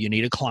clients, you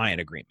need a client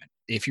agreement.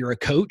 If you're a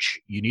coach,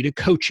 you need a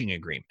coaching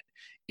agreement.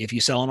 If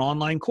you sell an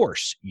online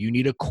course, you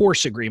need a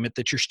course agreement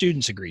that your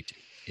students agree to.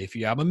 If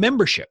you have a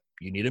membership,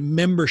 you need a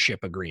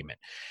membership agreement.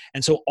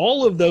 And so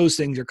all of those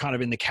things are kind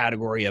of in the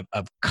category of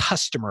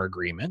customer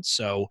agreements.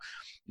 So,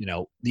 you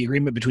know, the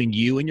agreement between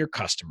you and your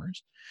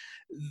customers.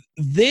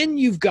 Then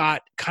you've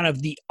got kind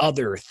of the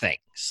other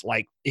things,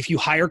 like if you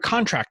hire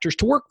contractors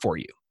to work for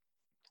you,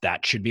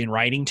 that should be in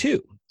writing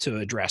too, to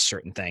address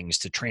certain things,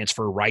 to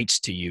transfer rights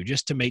to you,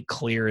 just to make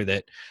clear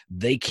that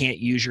they can't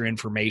use your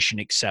information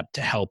except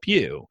to help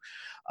you.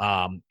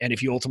 And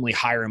if you ultimately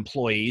hire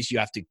employees, you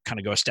have to kind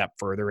of go a step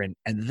further. And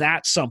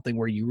that's something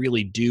where you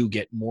really do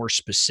get more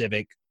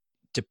specific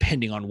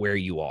depending on where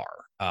you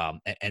are.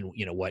 And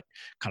you know, what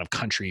kind of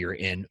country you're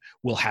in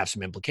will have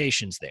some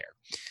implications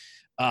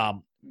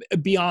there.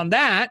 Beyond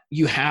that,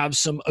 you have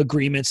some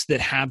agreements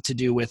that have to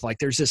do with, like,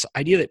 there's this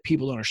idea that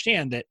people don't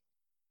understand that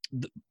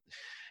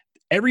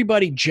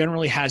everybody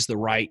generally has the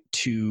right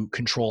to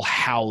control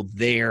how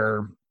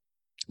their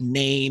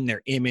name,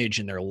 their image,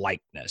 and their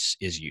likeness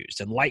is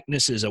used. And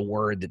likeness is a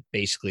word that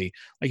basically,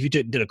 like if you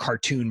did a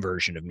cartoon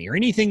version of me or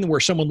anything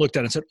where someone looked at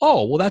it and said,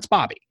 oh, well, that's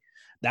Bobby.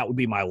 That would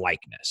be my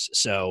likeness.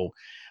 So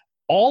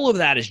all of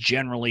that is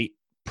generally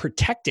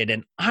protected.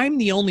 And I'm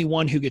the only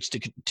one who gets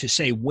to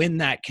say when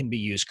that can be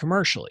used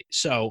commercially.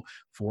 So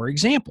for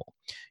example,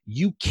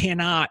 you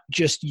cannot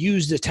just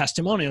use the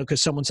testimonial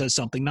because someone says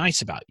something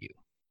nice about you.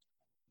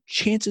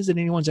 Chances that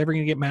anyone's ever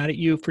going to get mad at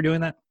you for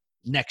doing that?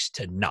 Next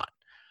to none.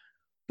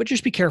 But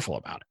just be careful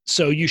about it.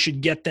 So you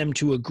should get them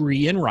to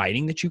agree in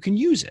writing that you can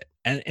use it.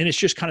 And it's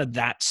just kind of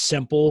that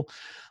simple,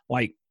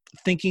 like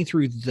thinking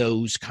through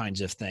those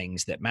kinds of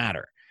things that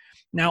matter.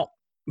 Now,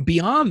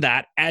 beyond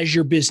that, as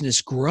your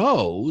business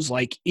grows,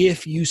 like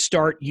if you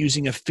start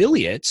using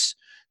affiliates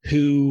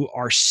who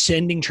are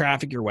sending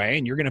traffic your way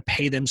and you're going to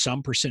pay them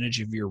some percentage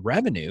of your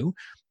revenue,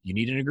 you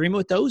need an agreement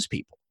with those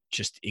people.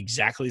 Just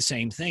exactly the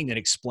same thing that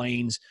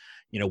explains,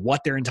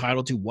 what they're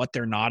entitled to, what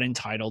they're not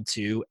entitled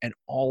to, and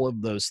all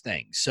of those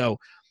things. So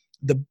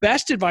the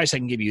best advice I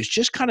can give you is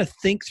just kind of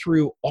think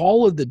through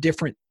all of the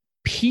different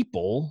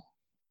people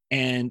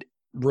and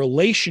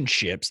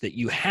relationships that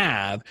you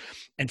have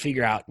and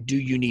figure out, do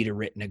you need a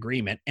written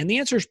agreement? And the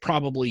answer is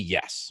probably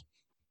yes.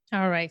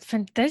 All right.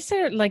 Those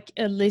are like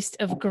a list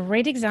of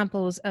great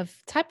examples of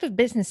type of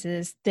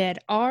businesses that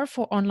are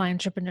for online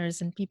entrepreneurs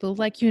and people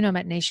like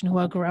Nomad Nation who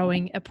are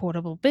growing a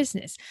portable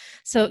business.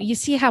 So you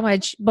see how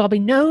much Bobby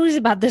knows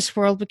about this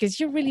world,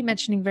 because you're really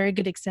mentioning very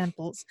good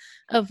examples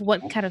of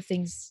what kind of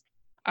things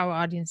our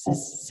audience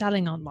is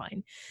selling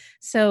online.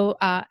 So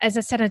as I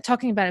said, I'm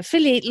talking about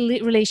affiliate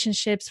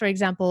relationships, for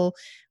example.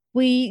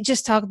 We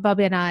just talked,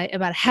 Bobby and I,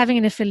 about having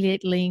an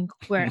affiliate link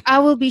where I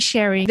will be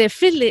sharing the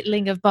affiliate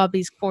link of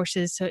Bobby's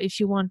courses. So if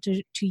you want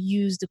to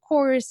use the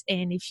course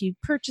and if you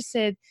purchase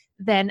it,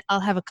 then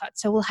I'll have a cut.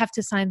 So we'll have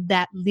to sign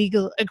that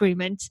legal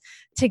agreement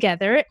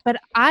together. But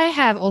I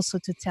have also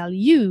to tell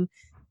you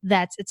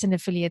that it's an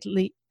affiliate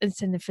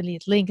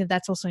link, and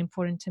that's also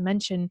important to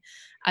mention,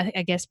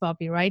 I guess,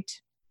 Bobby, right?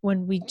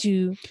 When we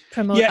do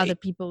promote other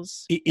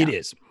people's. It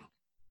is.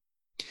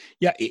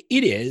 Yeah,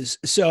 it is.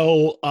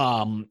 So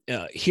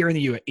here in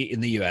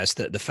the U.S.,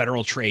 the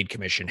Federal Trade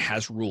Commission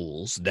has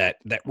rules that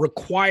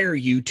require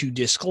you to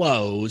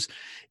disclose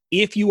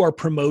if you are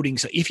promoting.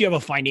 So if you have a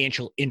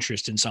financial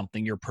interest in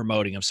something you're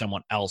promoting of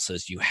someone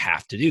else's, you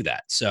have to do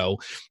that. So,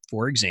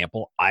 for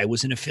example, I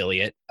was an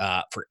affiliate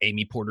for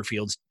Amy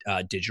Porterfield's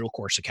Digital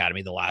Course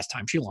Academy the last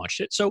time she launched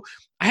it. So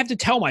I have to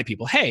tell my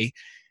people, hey,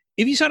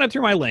 if you sign up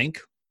through my link,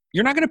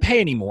 you're not going to pay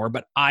anymore,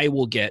 but I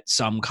will get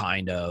some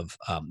kind of,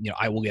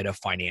 I will get a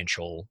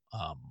financial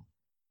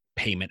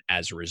payment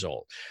as a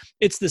result.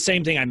 It's the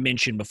same thing I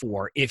mentioned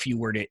before. If you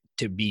were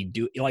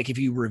if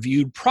you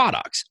reviewed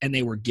products and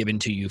they were given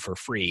to you for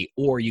free,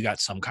 or you got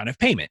some kind of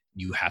payment,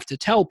 you have to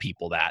tell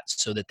people that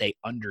so that they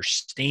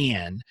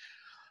understand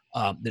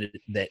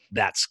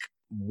that's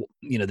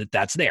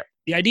there.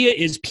 The idea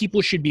is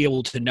people should be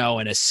able to know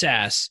and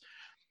assess,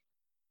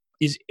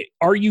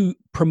 are you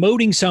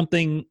promoting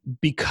something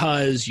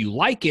because you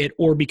like it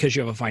or because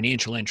you have a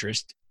financial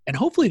interest? And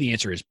hopefully the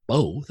answer is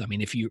both. I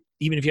mean,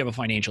 even if you have a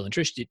financial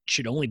interest, it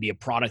should only be a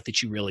product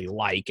that you really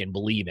like and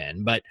believe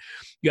in. But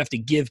you have to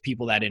give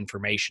people that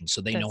information so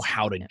they know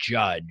how to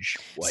judge.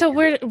 So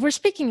we're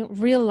speaking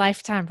real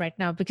lifetime right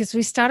now, because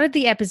we started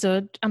the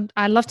episode.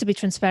 I love to be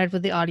transparent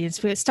with the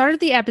audience. We started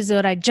the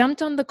episode. I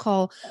jumped on the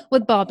call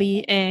with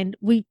Bobby, and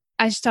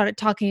I started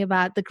talking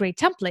about the great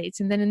templates.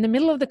 And then in the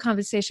middle of the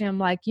conversation, I'm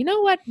like, you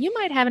know what? You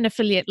might have an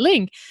affiliate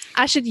link.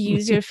 I should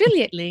use your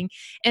affiliate link.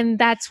 And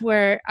that's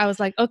where I was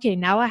like, okay,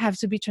 now I have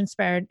to be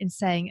transparent in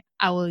saying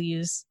I will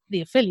use the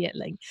affiliate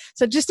link.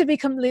 So just to be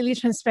completely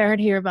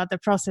transparent here about the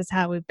process,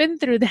 how we've been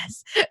through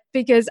this,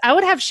 because I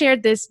would have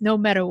shared this no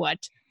matter what.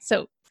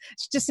 So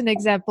it's just an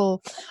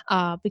example,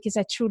 because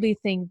I truly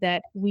think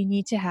that we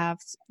need to have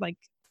like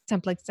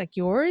templates like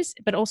yours,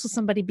 but also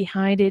somebody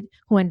behind it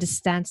who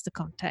understands the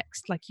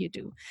context like you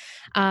do.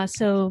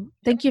 So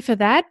thank you for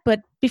that.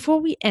 But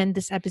before we end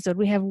this episode,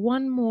 we have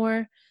one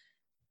more,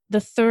 the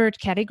third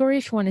category,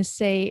 if you want to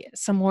say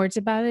some words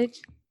about it.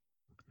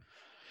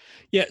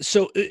 Yeah,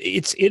 so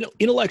it's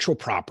intellectual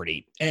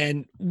property.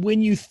 And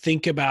when you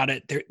think about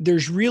it,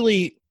 there's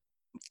really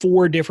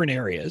 4 different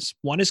areas.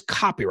 One is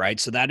copyright.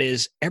 So that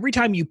is every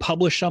time you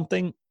publish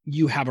something,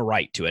 you have a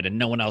right to it and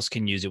no one else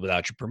can use it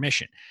without your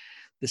permission.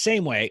 The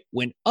same way,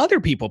 when other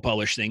people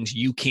publish things,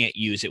 you can't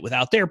use it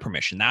without their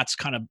permission. That's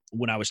kind of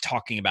when I was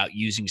talking about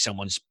using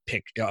someone's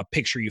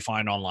picture you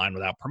find online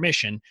without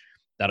permission.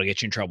 That'll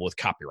get you in trouble with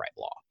copyright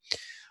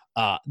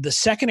law. The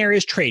second area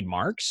is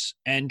trademarks,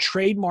 and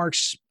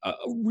trademarks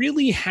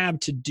really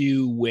have to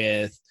do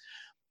with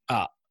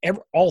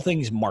all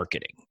things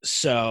marketing.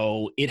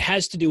 So it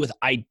has to do with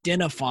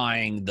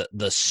identifying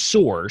the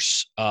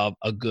source of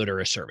a good or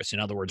a service. In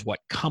other words, what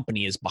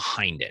company is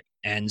behind it.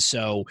 And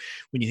so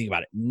when you think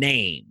about it,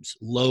 names,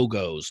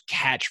 logos,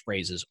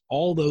 catchphrases,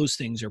 all those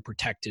things are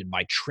protected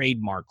by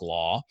trademark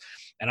law.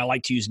 And I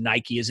like to use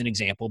Nike as an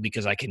example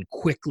because I can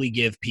quickly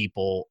give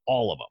people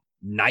all of them.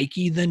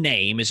 Nike, the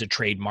name, is a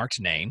trademarked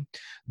name.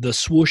 The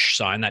swoosh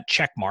sign, that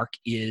check mark,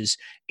 is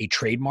a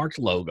trademarked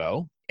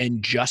logo.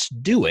 And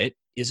Just Do It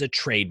is a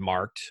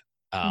trademarked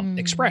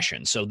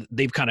expression. So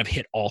they've kind of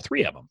hit all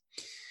 3 of them.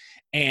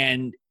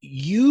 And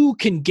you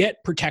can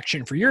get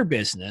protection for your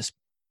business.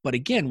 But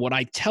again, what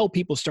I tell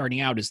people starting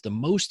out is the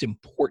most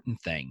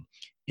important thing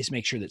is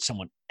make sure that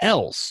someone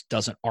else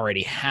doesn't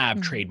already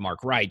have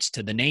trademark rights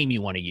to the name you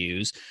want to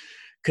use.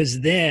 Because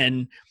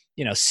then,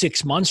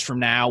 6 months from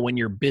now, when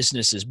your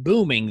business is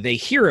booming, they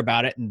hear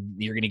about it and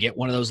you're going to get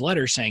one of those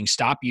letters saying,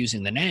 stop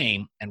using the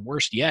name. And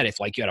worse yet, if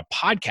like you had a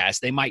podcast,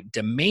 they might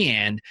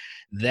demand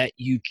that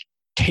you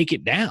take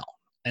it down.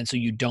 And so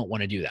you don't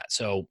want to do that.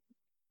 So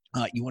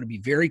You want to be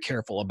very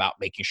careful about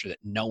making sure that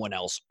no one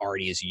else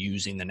already is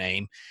using the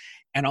name.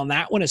 And on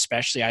that one,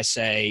 especially, I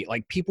say,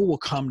 like, people will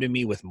come to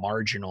me with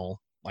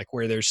marginal, like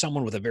where there's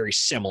someone with a very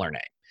similar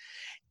name.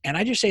 And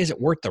I just say, is it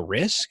worth the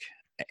risk?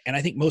 And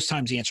I think most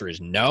times the answer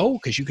is no,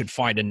 because you could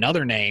find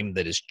another name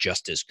that is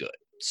just as good.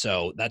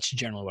 So that's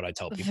generally what I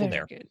tell people Very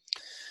there. good.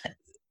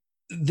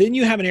 Then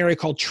you have an area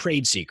called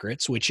trade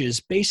secrets, which is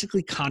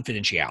basically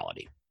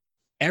confidentiality.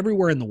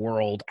 Everywhere in the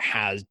world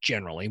has,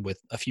 generally, with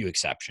a few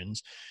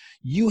exceptions,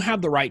 you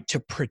have the right to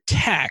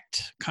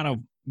protect kind of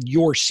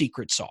your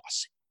secret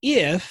sauce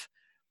if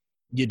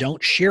you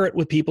don't share it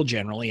with people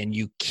generally, and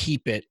you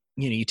keep it,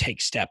 you take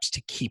steps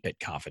to keep it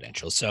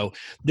confidential. So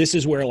this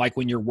is where, like,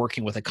 when you're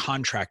working with a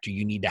contractor,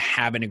 you need to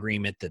have an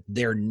agreement that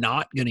they're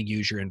not going to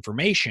use your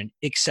information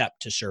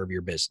except to serve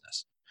your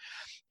business.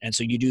 And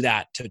so you do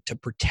that to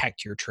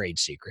protect your trade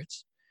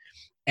secrets.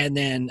 And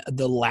then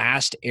the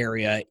last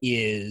area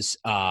is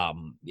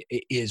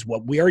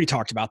what we already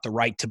talked about, the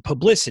right to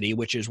publicity,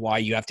 which is why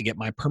you have to get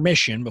my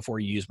permission before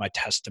you use my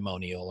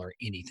testimonial or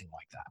anything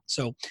like that.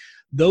 So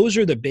those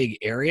are the big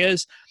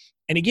areas.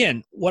 And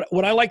again,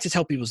 what I like to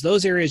tell people is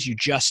those areas you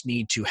just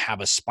need to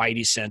have a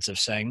spidey sense of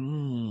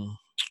saying,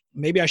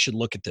 maybe I should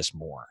look at this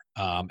more.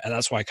 And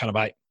that's why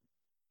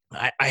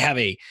I have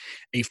a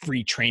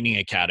free training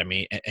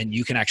academy, and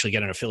you can actually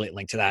get an affiliate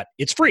link to that.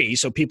 It's free,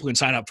 so people can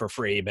sign up for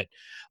free, but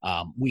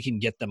we can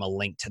get them a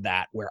link to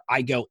that where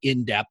I go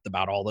in depth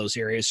about all those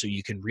areas, so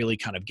you can really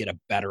kind of get a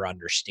better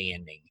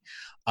understanding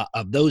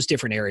of those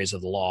different areas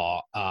of the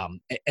law,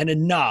 and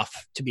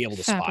enough to be able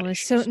to spot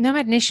issues. So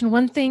Nomad Nation,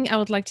 one thing I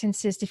would like to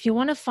insist, if you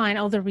want to find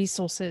all the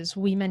resources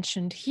we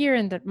mentioned here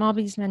and that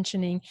Mobby's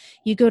mentioning,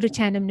 you go to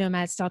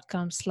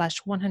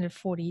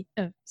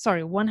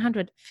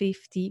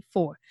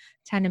tandemnomads.com/154,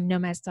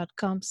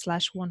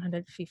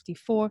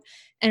 tandemnomads.com/154,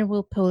 and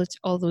we'll put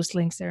all those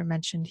links that are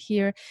mentioned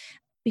here.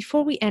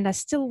 Before we end, I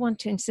still want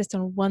to insist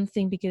on one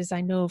thing, because I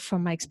know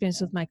from my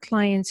experience with my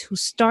clients who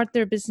start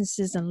their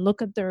businesses and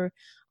look at their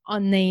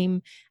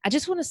name. I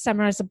just want to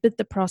summarize a bit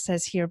the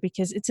process here,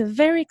 because it's a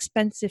very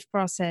expensive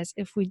process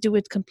if we do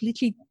it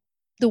completely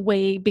the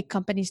way big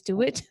companies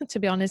do it. To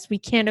be honest, we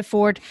can't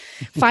afford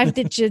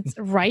 5-digit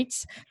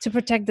rights to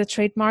protect the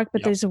trademark,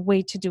 but there's a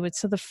way to do it.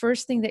 So the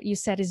first thing that you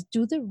said is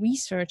do the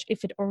research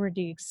if it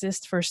already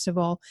exists, first of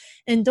all,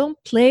 and don't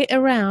play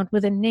around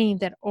with a name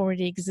that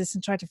already exists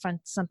and try to find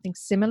something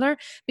similar,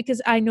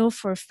 because I know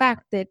for a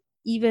fact that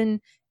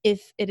even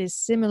if it is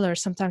similar,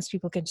 sometimes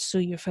people can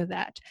sue you for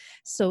that.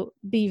 So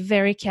be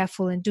very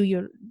careful and do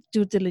your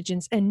due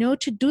diligence, and know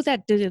to do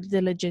that due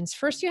diligence.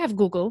 First, you have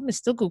Google,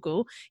 Mr.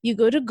 Google. You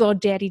go to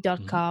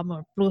GoDaddy.com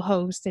or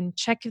Bluehost and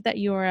check if that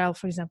URL,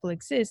 for example,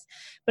 exists.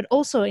 But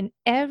also in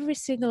every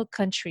single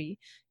country,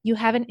 you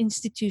have an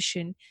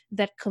institution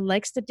that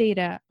collects the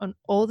data on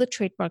all the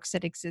trademarks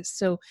that exist.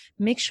 So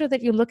make sure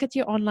that you look at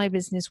your online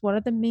business. What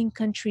are the main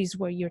countries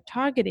where you're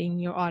targeting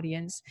your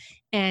audience?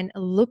 And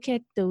look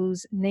at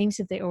those names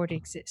if they already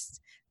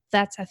exist.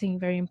 That's, I think,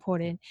 very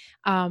important.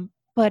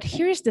 But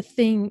here's the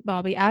thing,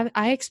 Bobby.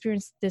 I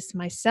experienced this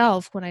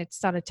myself when I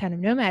started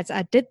Tandem Nomads.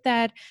 I did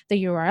that.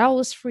 The URL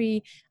was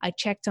free. I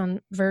checked on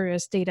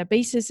various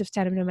databases if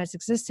Tandem Nomads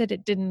existed.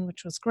 It didn't,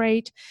 which was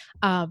great.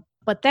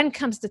 But then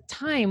comes the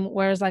time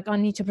where it's like, I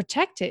need to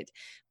protect it.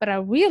 But I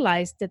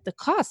realized that the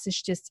cost is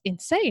just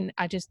insane.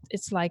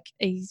 It's like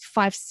a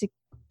five,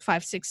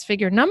 six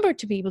figure number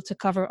to be able to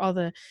cover all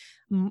the,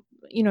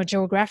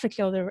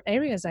 geographically all the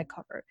areas I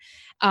cover.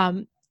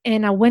 And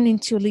I went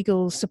into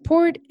legal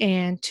support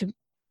and to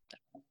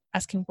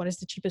asking what is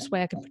the cheapest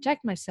way I can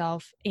protect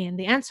myself. And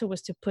the answer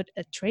was to put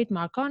a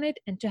trademark on it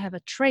and to have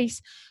a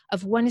trace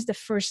of when is the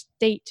first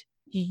date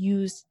you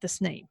used this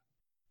name.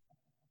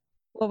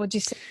 What would you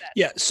say to that?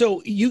 Yeah,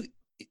 so you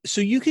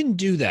can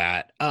do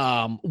that.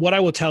 What I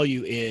will tell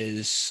you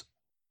is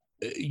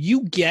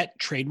you get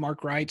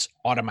trademark rights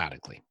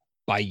automatically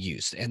by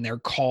use, and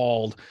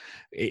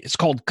it's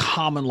called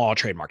common law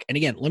trademark. And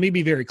again, let me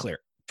be very clear.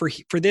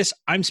 For this,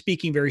 I'm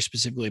speaking very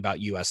specifically about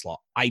U.S. law.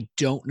 I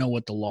don't know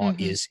what the law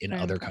is in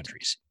other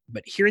countries.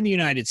 But here in the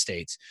United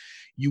States,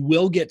 you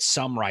will get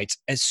some rights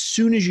as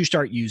soon as you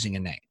start using a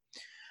name.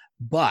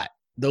 But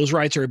those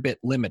rights are a bit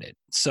limited.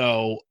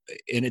 So,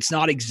 and it's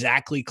not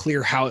exactly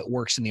clear how it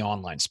works in the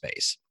online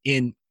space.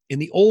 In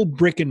the old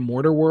brick and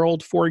mortar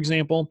world, for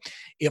example,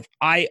 if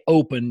I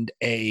opened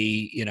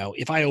a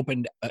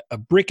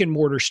brick and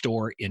mortar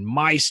store in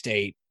my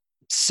state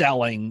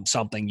selling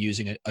something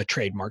using a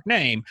trademark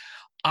name,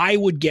 I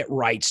would get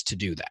rights to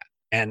do that.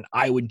 And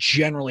I would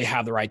generally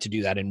have the right to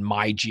do that in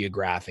my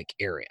geographic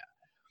area.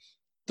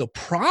 The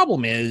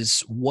problem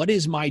is, what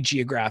is my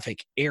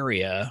geographic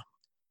area?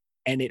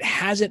 And it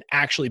hasn't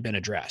actually been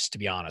addressed, to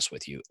be honest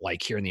with you.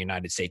 Like here in the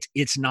United States,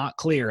 it's not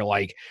clear.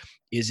 Like,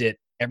 is it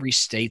every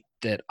state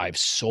that I've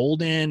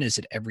sold in? Is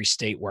it every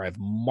state where I've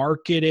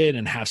marketed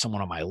and have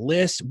someone on my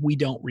list? We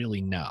don't really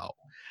know.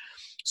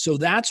 So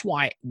that's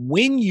why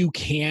when you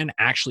can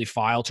actually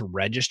file to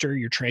register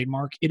your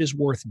trademark, it is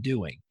worth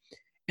doing.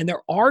 And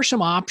there are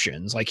some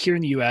options. Like here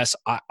in the US,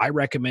 I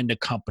recommend a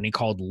company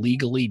called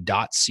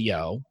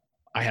legally.co.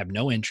 I have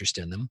no interest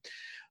in them.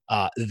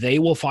 They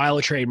will file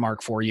a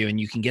trademark for you, and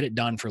you can get it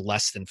done for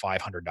less than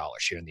 $500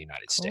 here in the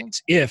United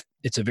States. If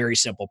it's a very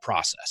simple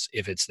process,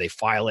 if it's they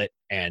file it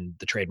and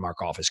the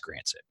trademark office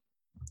grants it.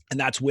 And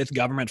that's with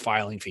government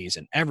filing fees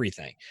and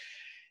everything.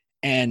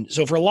 And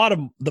so for a lot of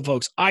the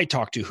folks I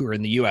talk to who are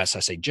in the US,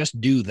 I say, just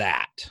do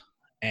that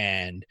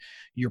and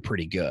you're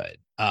pretty good.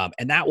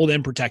 And that will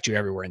then protect you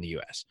everywhere in the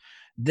US.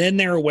 Then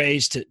there are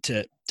ways to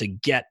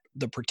get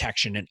the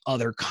protection in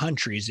other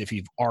countries if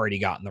you've already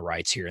gotten the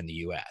rights here in the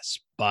US.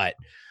 But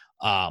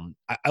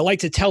I like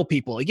to tell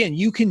people, again,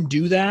 you can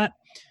do that,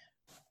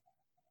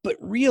 but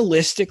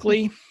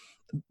realistically,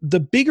 the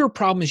bigger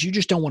problem is you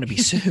just don't want to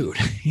be sued,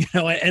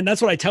 and that's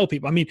what I tell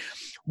people. I mean,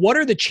 what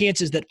are the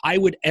chances that I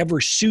would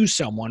ever sue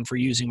someone for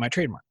using my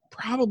trademark?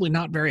 Probably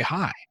not very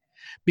high,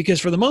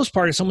 because for the most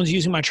part, if someone's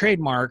using my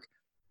trademark,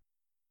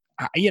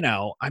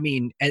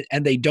 and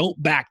they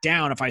don't back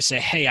down. If I say,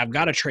 hey, I've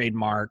got a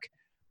trademark,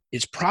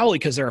 it's probably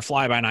because they're a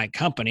fly-by-night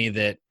company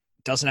that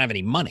doesn't have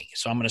any money.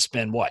 So I'm going to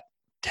spend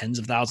tens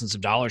of thousands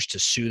of dollars to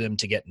sue them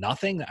to get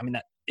nothing. I mean,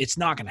 it's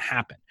not going to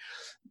happen.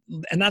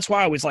 And that's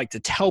why I always like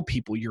to tell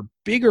people your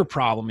bigger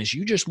problem is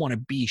you just want to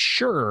be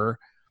sure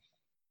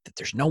that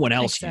there's no one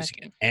else using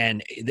it.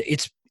 And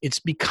it's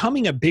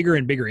becoming a bigger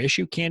and bigger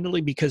issue, candidly,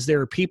 because there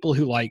are people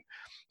who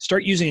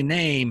start using a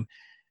name,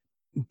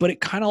 but it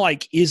kind of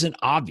isn't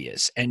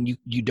obvious and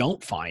you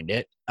don't find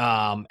it.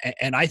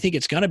 And I think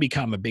it's going to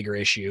become a bigger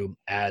issue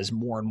as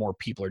more and more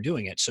people are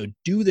doing it. So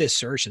do this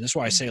search. And that's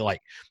why I say,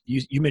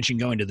 you mentioned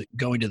going to the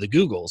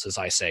Googles, as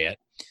I say it.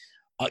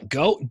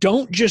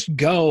 Don't just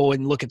go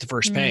and look at the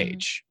first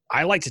page.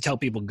 I like to tell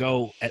people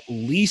go at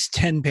least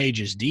 10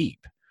 pages deep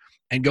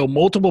and go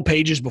multiple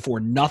pages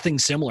before nothing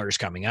similar is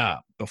coming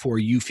up, before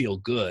you feel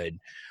good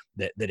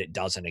that it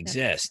doesn't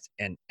exist.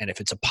 And if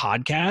it's a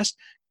podcast,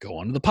 go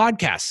onto the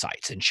podcast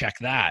sites and check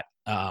that.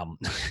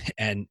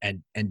 And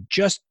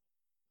just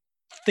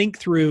think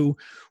through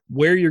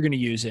where you're going to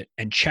use it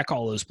and check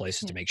all those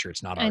places to make sure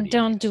it's not already. And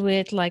don't do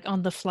it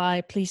on the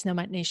fly. Please,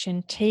 Nomad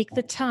Nation, take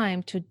the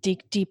time to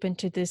dig deep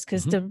into this,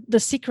 because the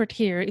secret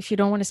here, if you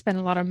don't want to spend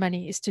a lot of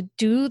money, is to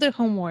do the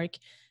homework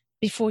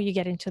before you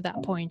get into that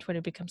point where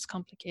it becomes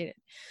complicated.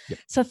 Yep.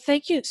 So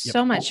thank you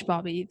so much,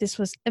 Bobby. This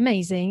was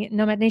amazing.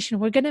 Nomad Nation,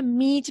 we're going to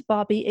meet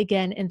Bobby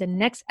again in the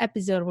next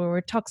episode where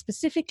we'll talk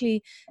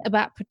specifically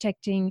about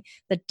protecting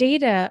the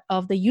data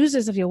of the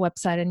users of your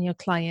website and your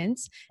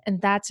clients.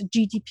 And that's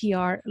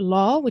GDPR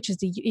law, which is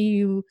the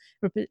EU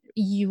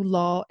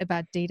law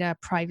about data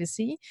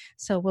privacy.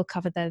 So we'll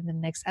cover that in the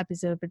next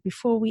episode. But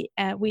before we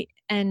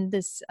end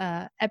this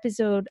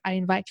episode, I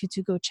invite you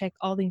to go check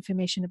all the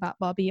information about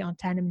Bobby on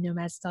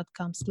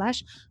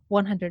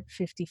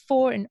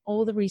tandemnomads.com/154 and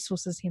all the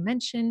resources he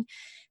mentioned.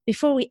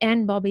 Before we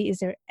end, Bobby, is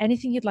there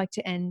anything you'd like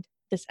to end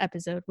this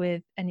episode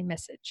with? Any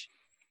message?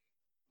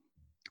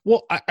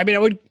 Well, I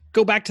would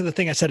go back to the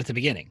thing I said at the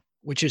beginning,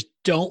 which is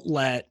don't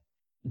let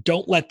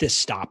this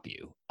stop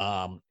you.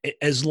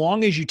 As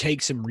long as you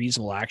take some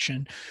reasonable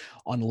action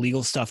on the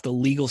legal stuff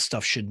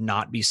should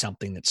not be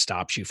something that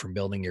stops you from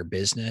building your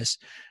business.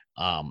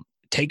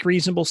 Take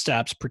reasonable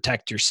steps,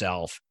 protect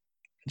yourself,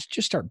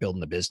 just start building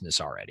the business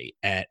already,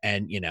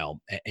 and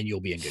you'll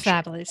be in good shape.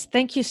 Fabulous.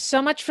 Thank you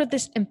so much for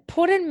this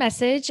important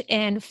message,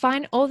 and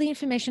find all the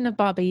information of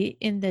Bobby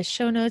in the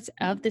show notes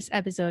of this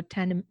episode,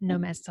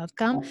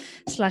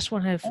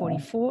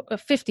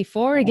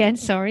 tandemnomads.com/154 again,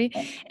 sorry.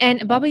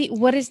 And Bobby,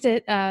 what is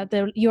the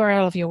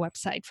URL of your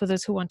website for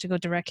those who want to go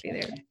directly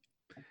there?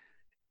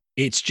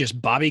 It's just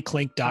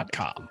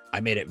bobbyklink.com. I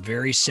made it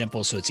very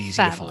simple so it's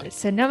easy to find.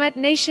 So Nomad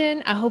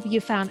Nation, I hope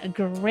you found a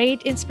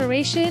great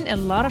inspiration, a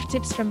lot of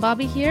tips from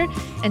Bobby here,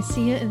 and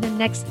see you in the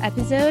next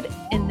episode.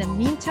 In the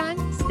meantime,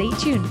 stay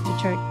tuned to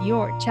turn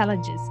your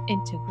challenges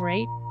into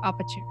great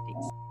opportunities.